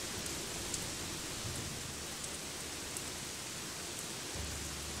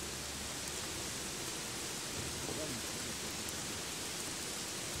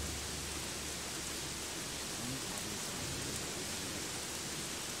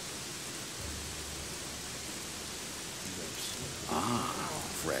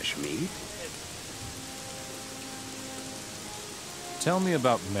 Fresh meat? Tell me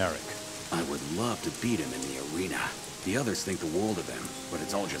about Merrick. I would love to beat him in the arena. The others think the world of him, but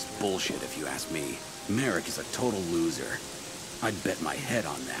it's all just bullshit if you ask me. Merrick is a total loser. I'd bet my head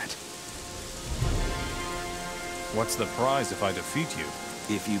on that. What's the prize if I defeat you?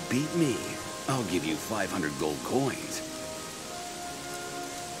 If you beat me, I'll give you 500 gold coins.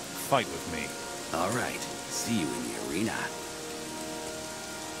 Fight with me. All right. See you in the arena.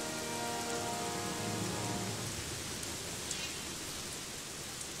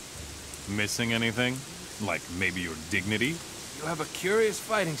 Missing anything? Like maybe your dignity? You have a curious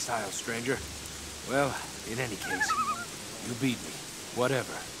fighting style, stranger. Well, in any case, you beat me.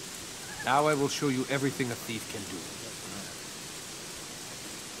 Whatever. Now I will show you everything a thief can do.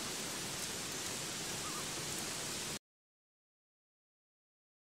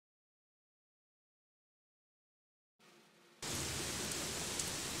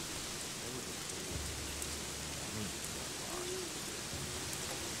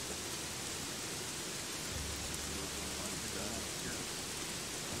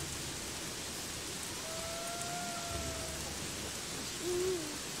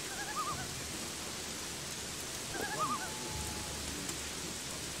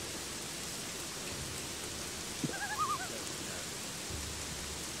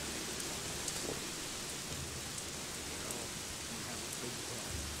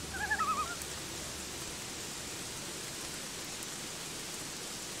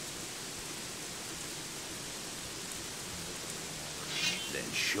 Then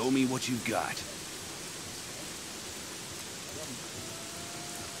show me what you've got.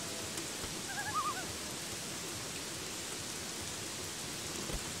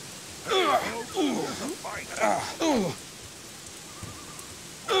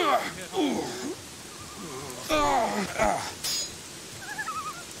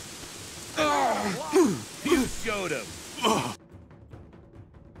 You showed him.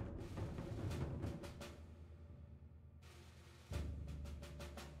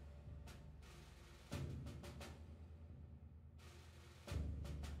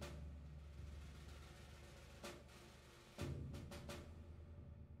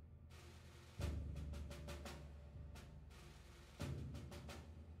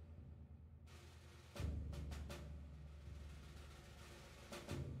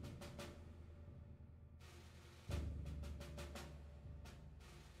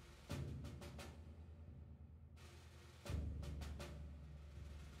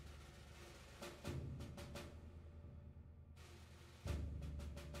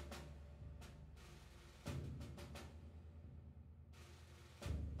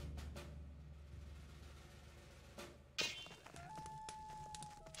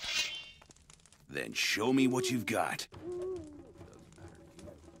 Then show me what you've got.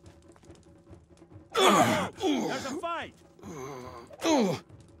 There's a fight!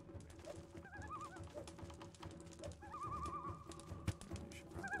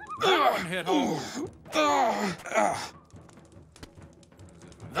 That one hit home.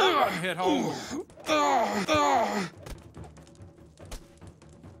 That one hit home.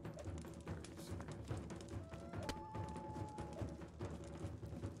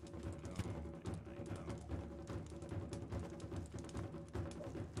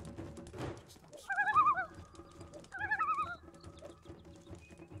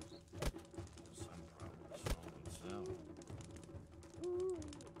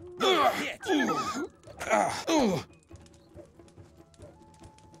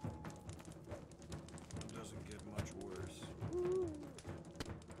 Doesn't get much worse.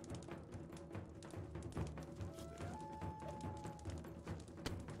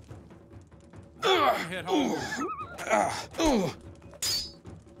 Hit home.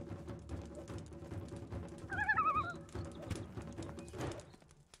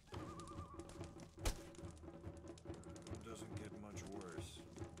 Doesn't get much worse.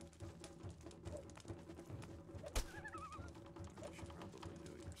 You should probably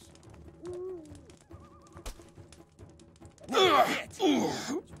do it yourself.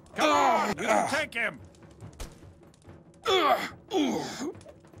 Come on, you can take him. As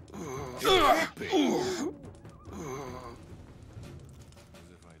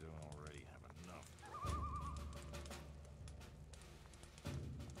if I don't already have enough.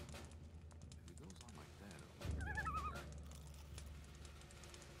 If it goes on like that, it'll never get anywhere.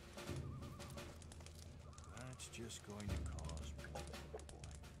 That's just going to cause more.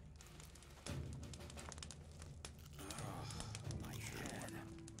 My head.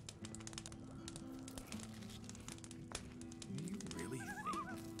 You really think?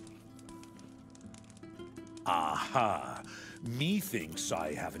 Aha! Methinks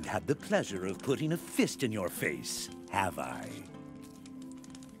I haven't had the pleasure of putting a fist in your face, have I?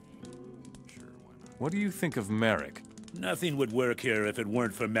 Sure, why not? What do you think of Merrick? Nothing would work here if it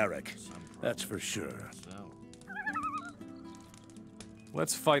weren't for Merrick. That's for sure. So,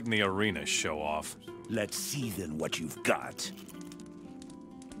 Let's fight in the arena, show off. Let's see then what you've got.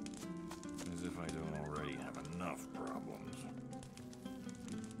 as if I don't already have enough problems.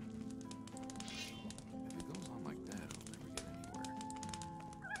 If it goes on like that, it'll never get anywhere.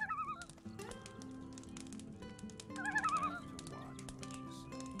 You have to watch what you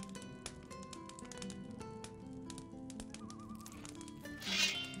say.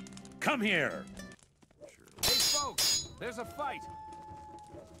 Come here! Hey, folks! There's a fight!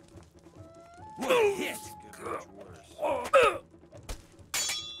 Hit! Get much worse.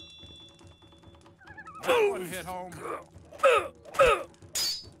 That one hit home.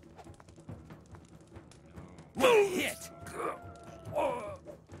 Hit!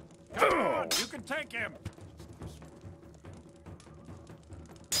 Come on, you can take him.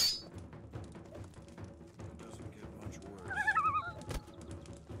 Doesn't get much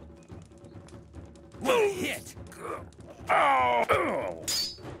worse. Hit! Oh!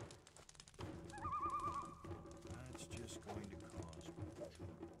 That's just going to cause more.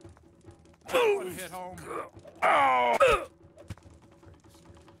 That one hit home. Oh!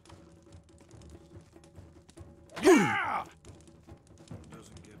 Yeah!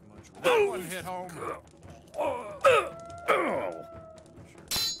 Doesn't get much worse. That one hit home.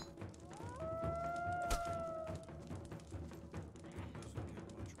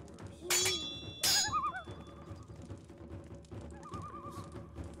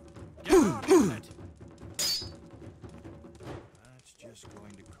 Get on with it. That's just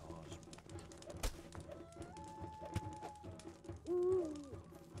going to cause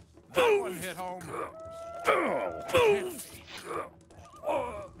That one hit home.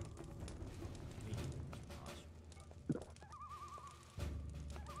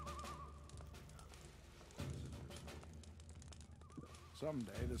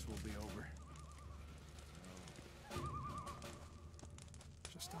 Someday this will be over.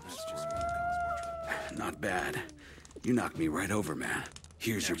 That's just going to cause more trouble. Not bad. You knocked me right over, man.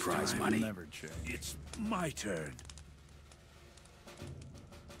 Here's your prize money. Never change. It's my turn.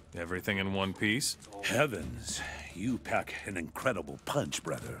 Everything in one piece? Heavens, you pack an incredible punch,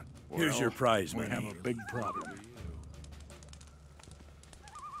 brother. Here's your prize We money. have a big problem.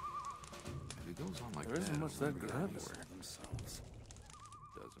 If it goes on like There isn't that, much it'll that never could get happen. anywhere.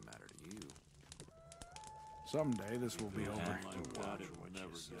 Doesn't matter to you. Someday this will be over. Watch what you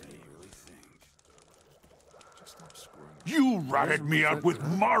say. Really think. Just stop squirming. You ratted me out with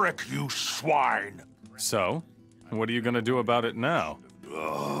Marek, you swine! So, what are you gonna do about it now?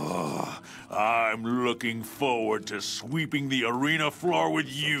 Ugh, I'm looking forward to sweeping the arena floor with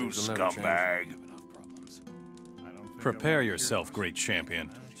you, Things will never change. scumbag. Prepare yourself, great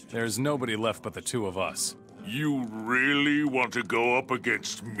champion. There's nobody left but the two of us. You really want to go up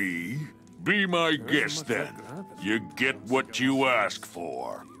against me? Be my guest then. You get what you ask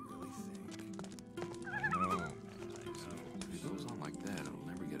for. If it goes on like that, it'll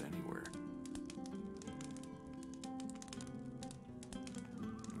never get anywhere.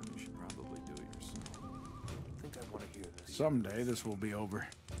 You should probably do it yourself. I think I want to hear this. Someday this will be over.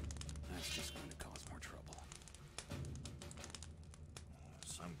 That's just going to cause more trouble.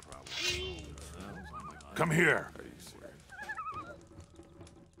 Some problem. Come here.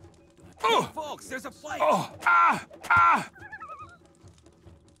 Hey, folks, there's a fight! That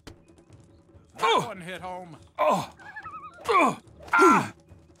one hit home. That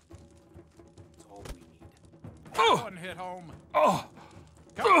one hit home.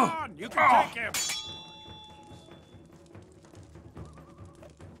 Come on, you can take him. Some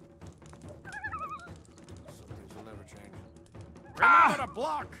things will never change. Remember to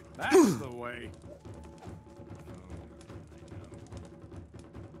block. That's the way.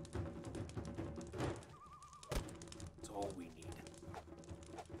 It's all we need.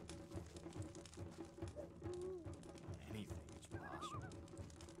 Anything is possible.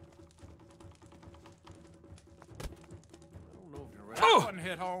 I don't know if you're ready. That one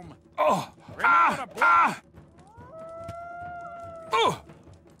hit home. Remember to block.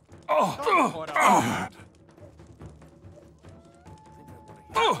 Don't put up with that.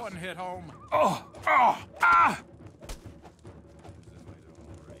 That one hit home.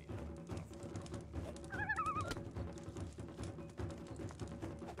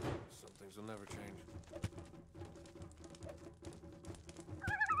 Some things will never change.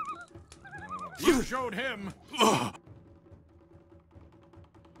 You showed him.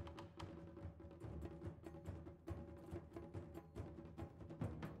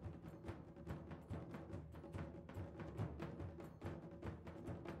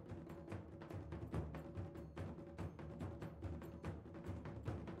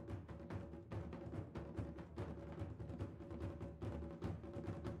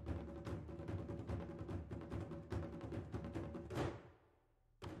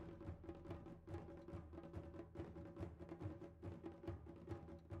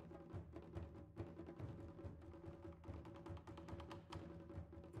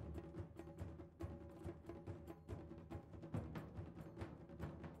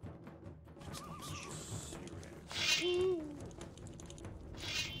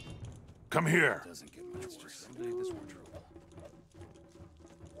 Come here. Doesn't get much worse. Someday this will trouble.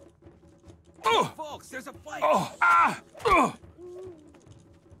 Hey, folks, there's a fight! What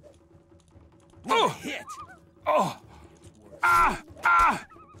a hit! What a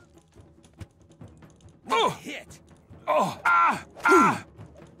hit!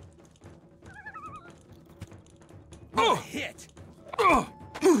 What a hit!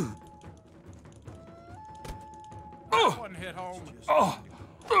 That one hit home.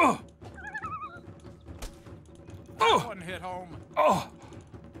 That one hit home.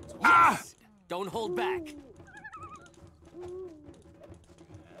 Yes! Don't hold back.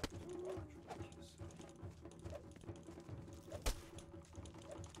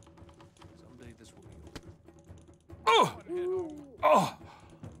 Someday this will be That one hit home. It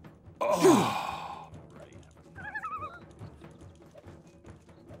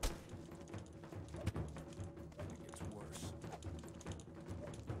gets worse.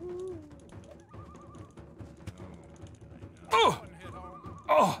 That one hit home.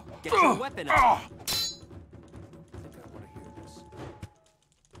 Get your weapon up. I think I want to hear this.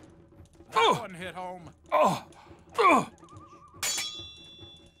 That one hit home. It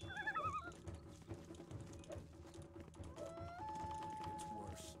gets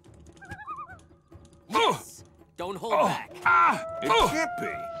worse. Yes! Don't hold back. It can't be.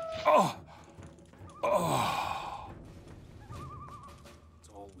 It's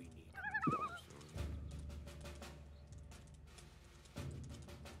all we need.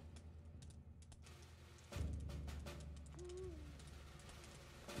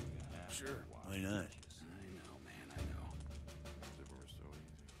 Sure, why not? I know, man, I know.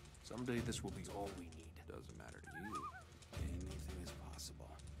 Someday this will be all we need. Doesn't matter to you. Anything is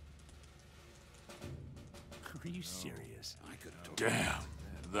possible. Are you serious? I could have told Damn,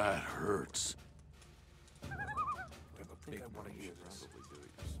 that hurts. I think I want to hear this.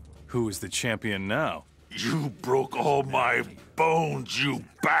 Who is the champion now? You broke all my bones, you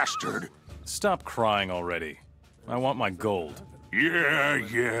bastard. Stop crying already. I want my gold.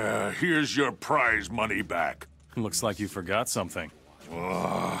 Yeah, here's your prize money back. Looks like you forgot something.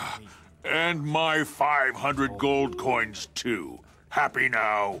 And my 500 gold coins, too. Happy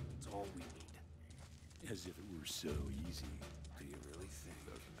now? It's all we need. As if it were so easy. Do you really think?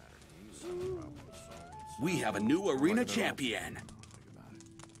 We have a new arena champion.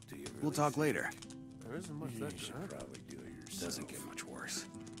 We'll talk later. There isn't much that You should probably do it yourself. Doesn't get much worse.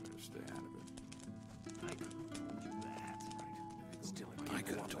 Stay out of it. I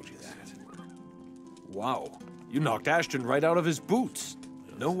could have told you that. Wow, you knocked Ashton right out of his boots.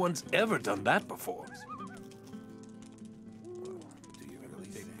 No one's ever done that before. Do you really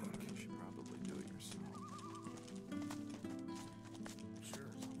think? You should probably do it yourself. Sure,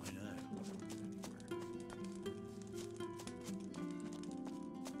 why not?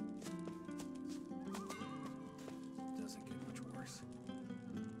 Doesn't get much worse.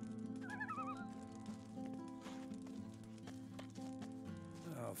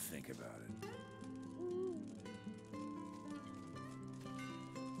 I'll think about it.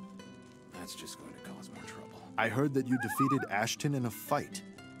 That's just going to cause more trouble. I heard that you defeated Ashton in a fight.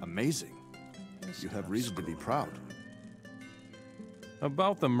 Amazing. You have reason to be proud.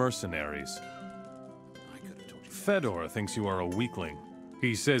 About the mercenaries. Fedor thinks you are a weakling.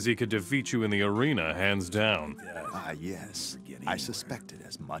 He says he could defeat you in the arena, hands down. Ah, yes. I suspected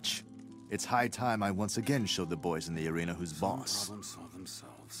as much. It's high time I once again showed the boys in the arena who's boss. Problems solve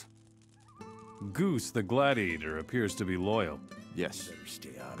themselves. Goose, the gladiator, appears to be loyal. Yes.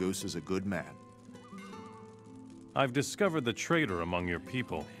 Goose is a good man. I've discovered the traitor among your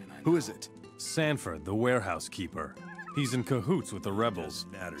people. Who is it? Sanford, the warehouse keeper. He's in cahoots with the rebels.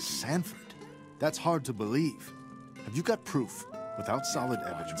 Sanford? That's hard to believe. Have you got proof? Without solid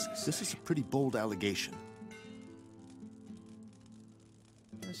evidence, this is a pretty bold allegation.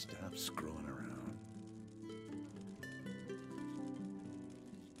 Stop screwing around.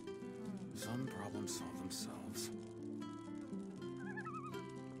 Some problems solve themselves.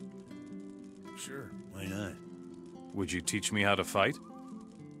 Sure, why not? Would you teach me how to fight?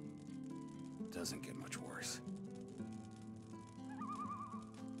 Doesn't get much worse.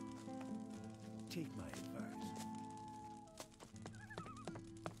 Take my advice.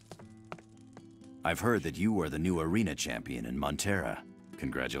 I've heard that you are the new arena champion in Montera.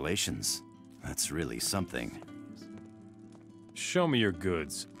 Congratulations. That's really something. Show me your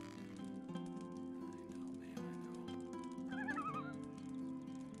goods.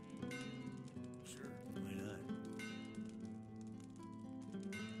 Sure, why not?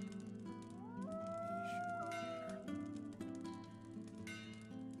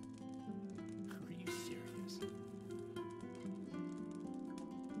 Are you serious?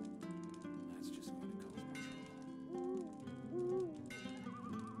 That's just going to cause more trouble.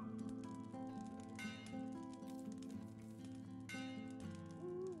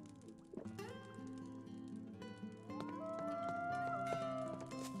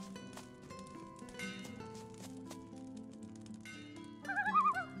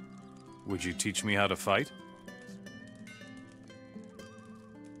 Would you teach me how to fight?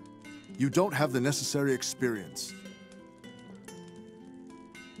 You don't have the necessary experience.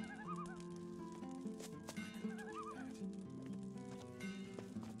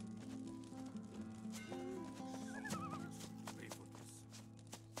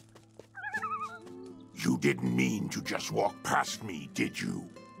 You didn't mean to just walk past me, did you?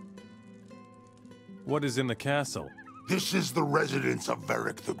 What is in the castle? This is the residence of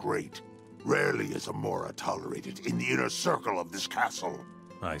Varric the Great. Rarely is a Mora tolerated in the inner circle of this castle.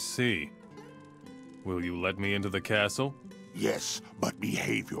 I see. Will you let me into the castle? Yes, but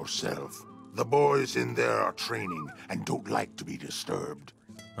behave yourself. The boys in there are training and don't like to be disturbed.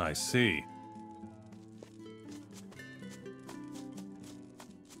 I see.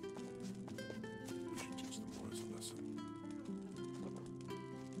 We should teach the boys a lesson.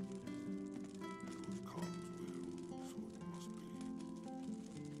 Comes will, so it must be. There's another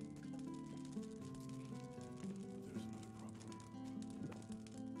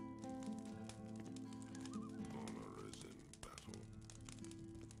problem. Honor is in battle.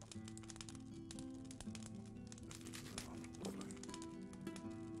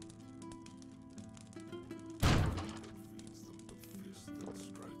 Feeds them the fist that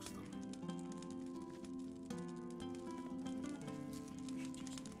strikes them. We should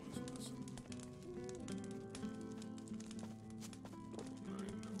teach the boys a lesson. I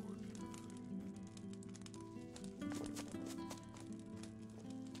know what you think.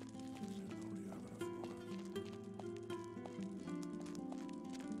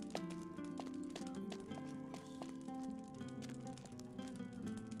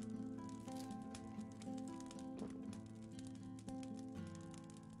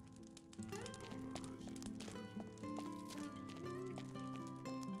 already have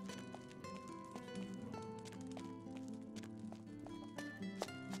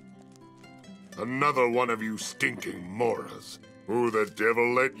knowledge. Another one of you stinking Moras. Who the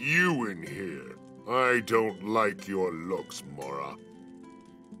devil let you in here? I don't like your looks, Mora.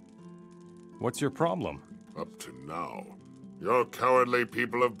 What's your problem? Up to now, your cowardly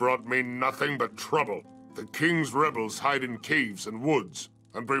people have brought me nothing but trouble. The king's rebels hide in caves and woods,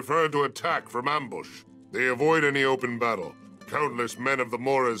 and prefer to attack from ambush. They avoid any open battle. Countless men of the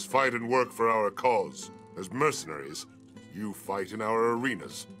Moras fight and work for our cause. As mercenaries, you fight in our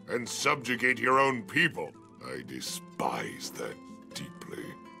arenas, and subjugate your own people. I despise that deeply.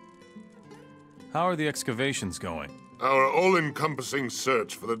 How are the excavations going? Our all-encompassing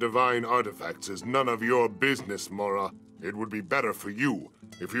search for the divine artifacts is none of your business, Mora. It would be better for you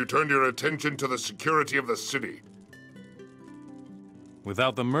if you turned your attention to the security of the city.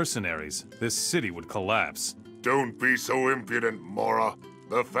 Without the mercenaries, this city would collapse. Don't be so impudent, Mora.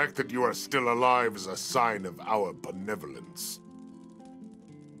 The fact that you are still alive is a sign of our benevolence.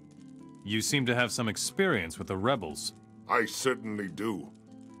 You seem to have some experience with the rebels. I certainly do.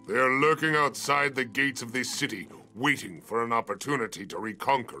 They are lurking outside the gates of this city, waiting for an opportunity to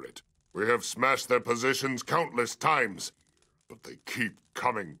reconquer it. We have smashed their positions countless times, but they keep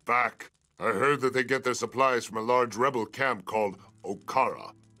coming back. I heard that they get their supplies from a large rebel camp called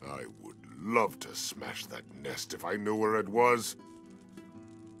Okara. I would love to smash that nest if I knew where it was.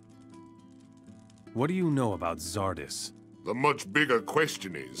 What do you know about Zardis? The much bigger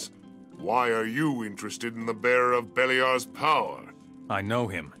question is, why are you interested in the bearer of Beliar's power? I know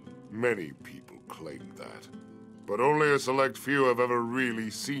him. Many people claim that, but only a select few have ever really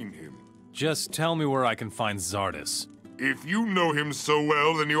seen him. Just tell me where I can find Zardis. If you know him so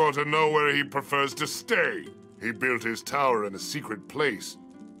well, then you ought to know where he prefers to stay. He built his tower in a secret place,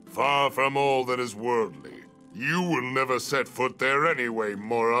 far from all that is worldly. You will never set foot there anyway,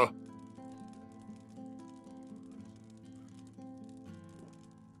 Mora.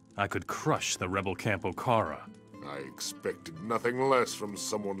 I could crush the rebel camp Okara. I expected nothing less from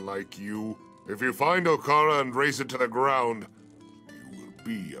someone like you. If you find Okara and raze it to the ground, you will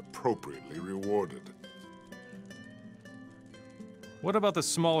be appropriately rewarded. What about the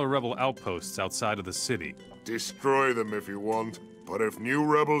smaller rebel outposts outside of the city? Destroy them if you want, but if new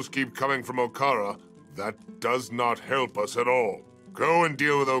rebels keep coming from Okara, that does not help us at all. Go and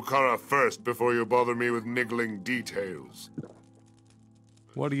deal with Okara first before you bother me with niggling details.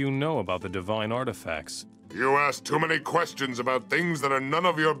 What do you know about the divine artifacts? You ask too many questions about things that are none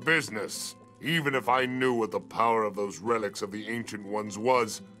of your business. Even if I knew what the power of those relics of the Ancient Ones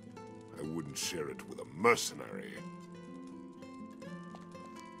was, I wouldn't share it with a mercenary.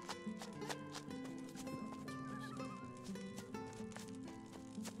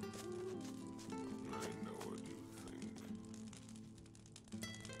 I know what you think.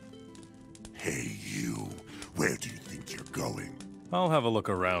 Hey, you. Where do you think you're going? I'll have a look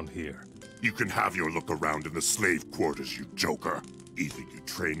around here. You can have your look around in the slave quarters, you joker. Either you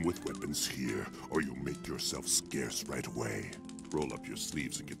train with weapons here, or you make yourself scarce right away. Roll up your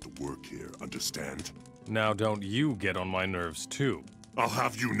sleeves and get to work here, understand? Now don't you get on my nerves too. I'll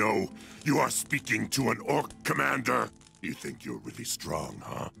have you know, you are speaking to an orc commander. You think you're really strong,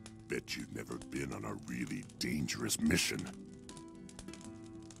 huh? Bet you've never been on a really dangerous mission.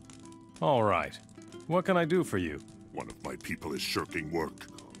 All right. What can I do for you? One of my people is shirking work.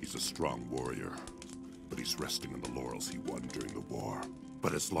 He's a strong warrior, but he's resting on the laurels he won during the war.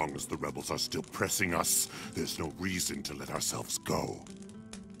 But as long as the rebels are still pressing us, there's no reason to let ourselves go.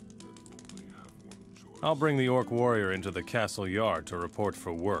 I'll bring the orc warrior into the castle yard to report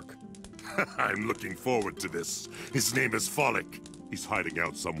for work. I'm looking forward to this. His name is Follick. He's hiding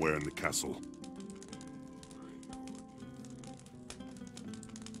out somewhere in the castle.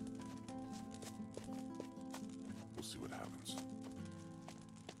 We'll see what happens.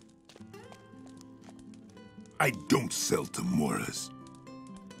 I don't sell to Moras.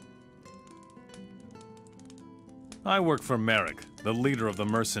 I work for Merrick, the leader of the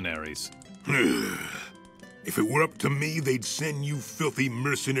mercenaries. If it were up to me, they'd send you filthy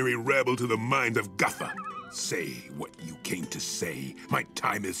mercenary rabble to the mines of Gothic. Say what you came to say. My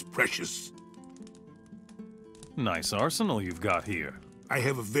time is precious. Nice arsenal you've got here. I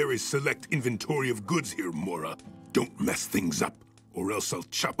have a very select inventory of goods here, Mora. Don't mess things up, or else I'll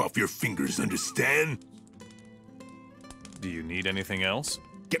chop off your fingers, understand? Do you need anything else?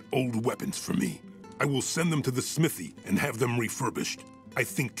 Get old weapons for me. I will send them to the smithy and have them refurbished. I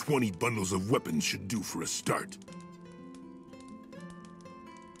think 20 bundles of weapons should do for a start.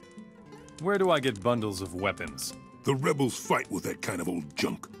 Where do I get bundles of weapons? The rebels fight with that kind of old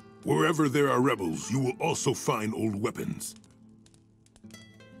junk. Wherever there are rebels, you will also find old weapons.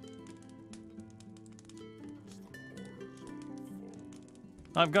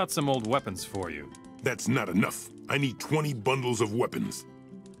 I've got some old weapons for you. That's not enough. I need 20 bundles of weapons.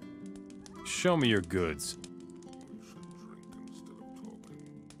 Show me your goods.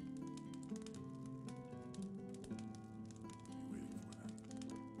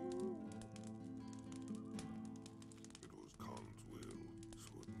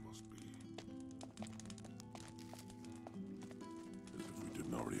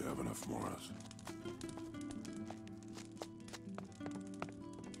 Already have enough for us.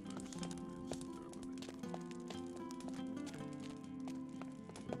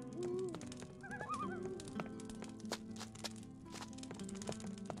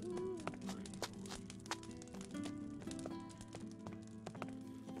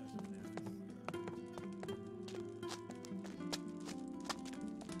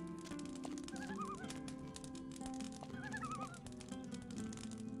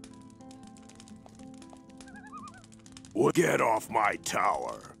 Get off my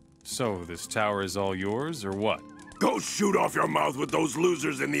tower. So, this tower is all yours, or what? Go shoot off your mouth with those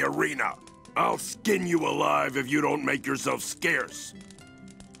losers in the arena. I'll skin you alive if you don't make yourself scarce.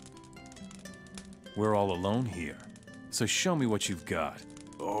 We're all alone here, so show me what you've got.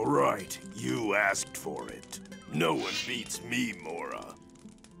 All right, you asked for it. No one beats me, Mora.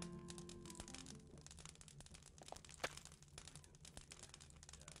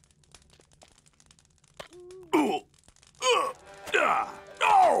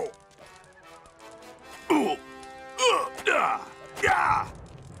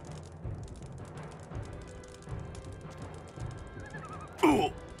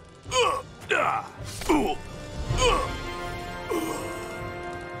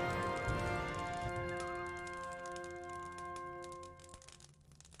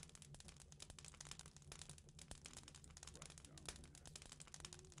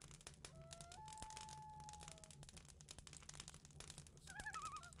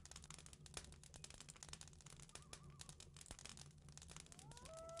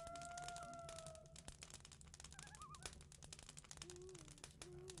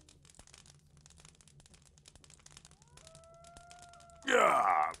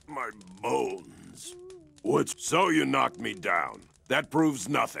 My bones. What's so you knocked me down? That proves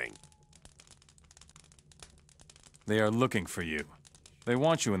nothing. They are looking for you. They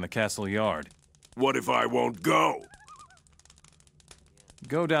want you in the castle yard. What if I won't go?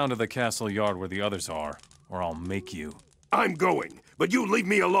 Go down to the castle yard where the others are, or I'll make you. I'm going, but you leave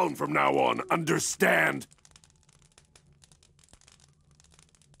me alone from now on, understand?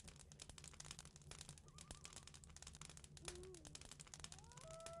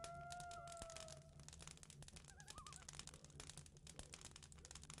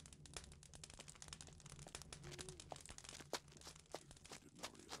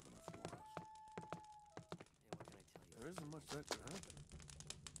 That could happen.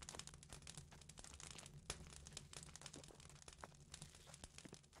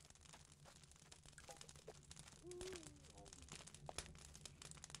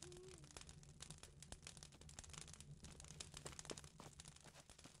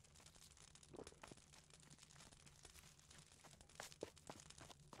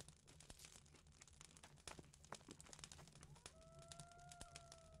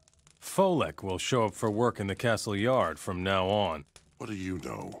 Folek will show up for work in the castle yard from now on. What do you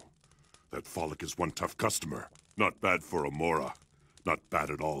know? That Folek is one tough customer. Not bad for a Mora. Not bad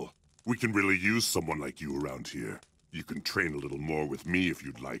at all. We can really use someone like you around here. You can train a little more with me if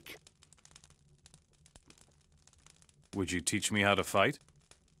you'd like. Would you teach me how to fight?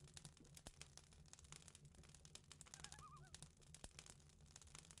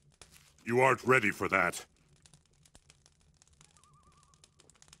 You aren't ready for that.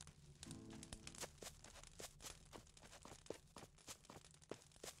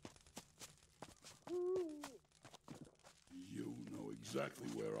 You know exactly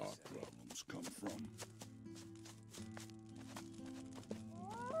where our problems come from.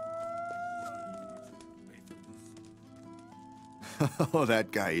 Oh,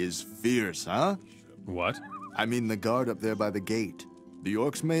 that guy is fierce, huh? What? I mean the guard up there by the gate. The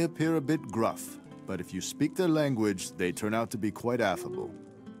orcs may appear a bit gruff, but if you speak their language, they turn out to be quite affable.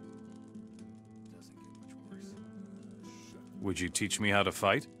 Would you teach me how to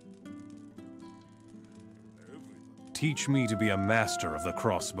fight? Teach me to be a master of the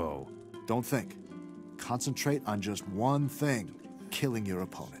crossbow. Don't think. Concentrate on just one thing, killing your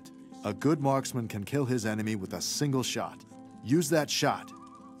opponent. A good marksman can kill his enemy with a single shot. Use that shot.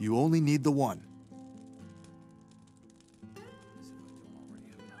 You only need the one.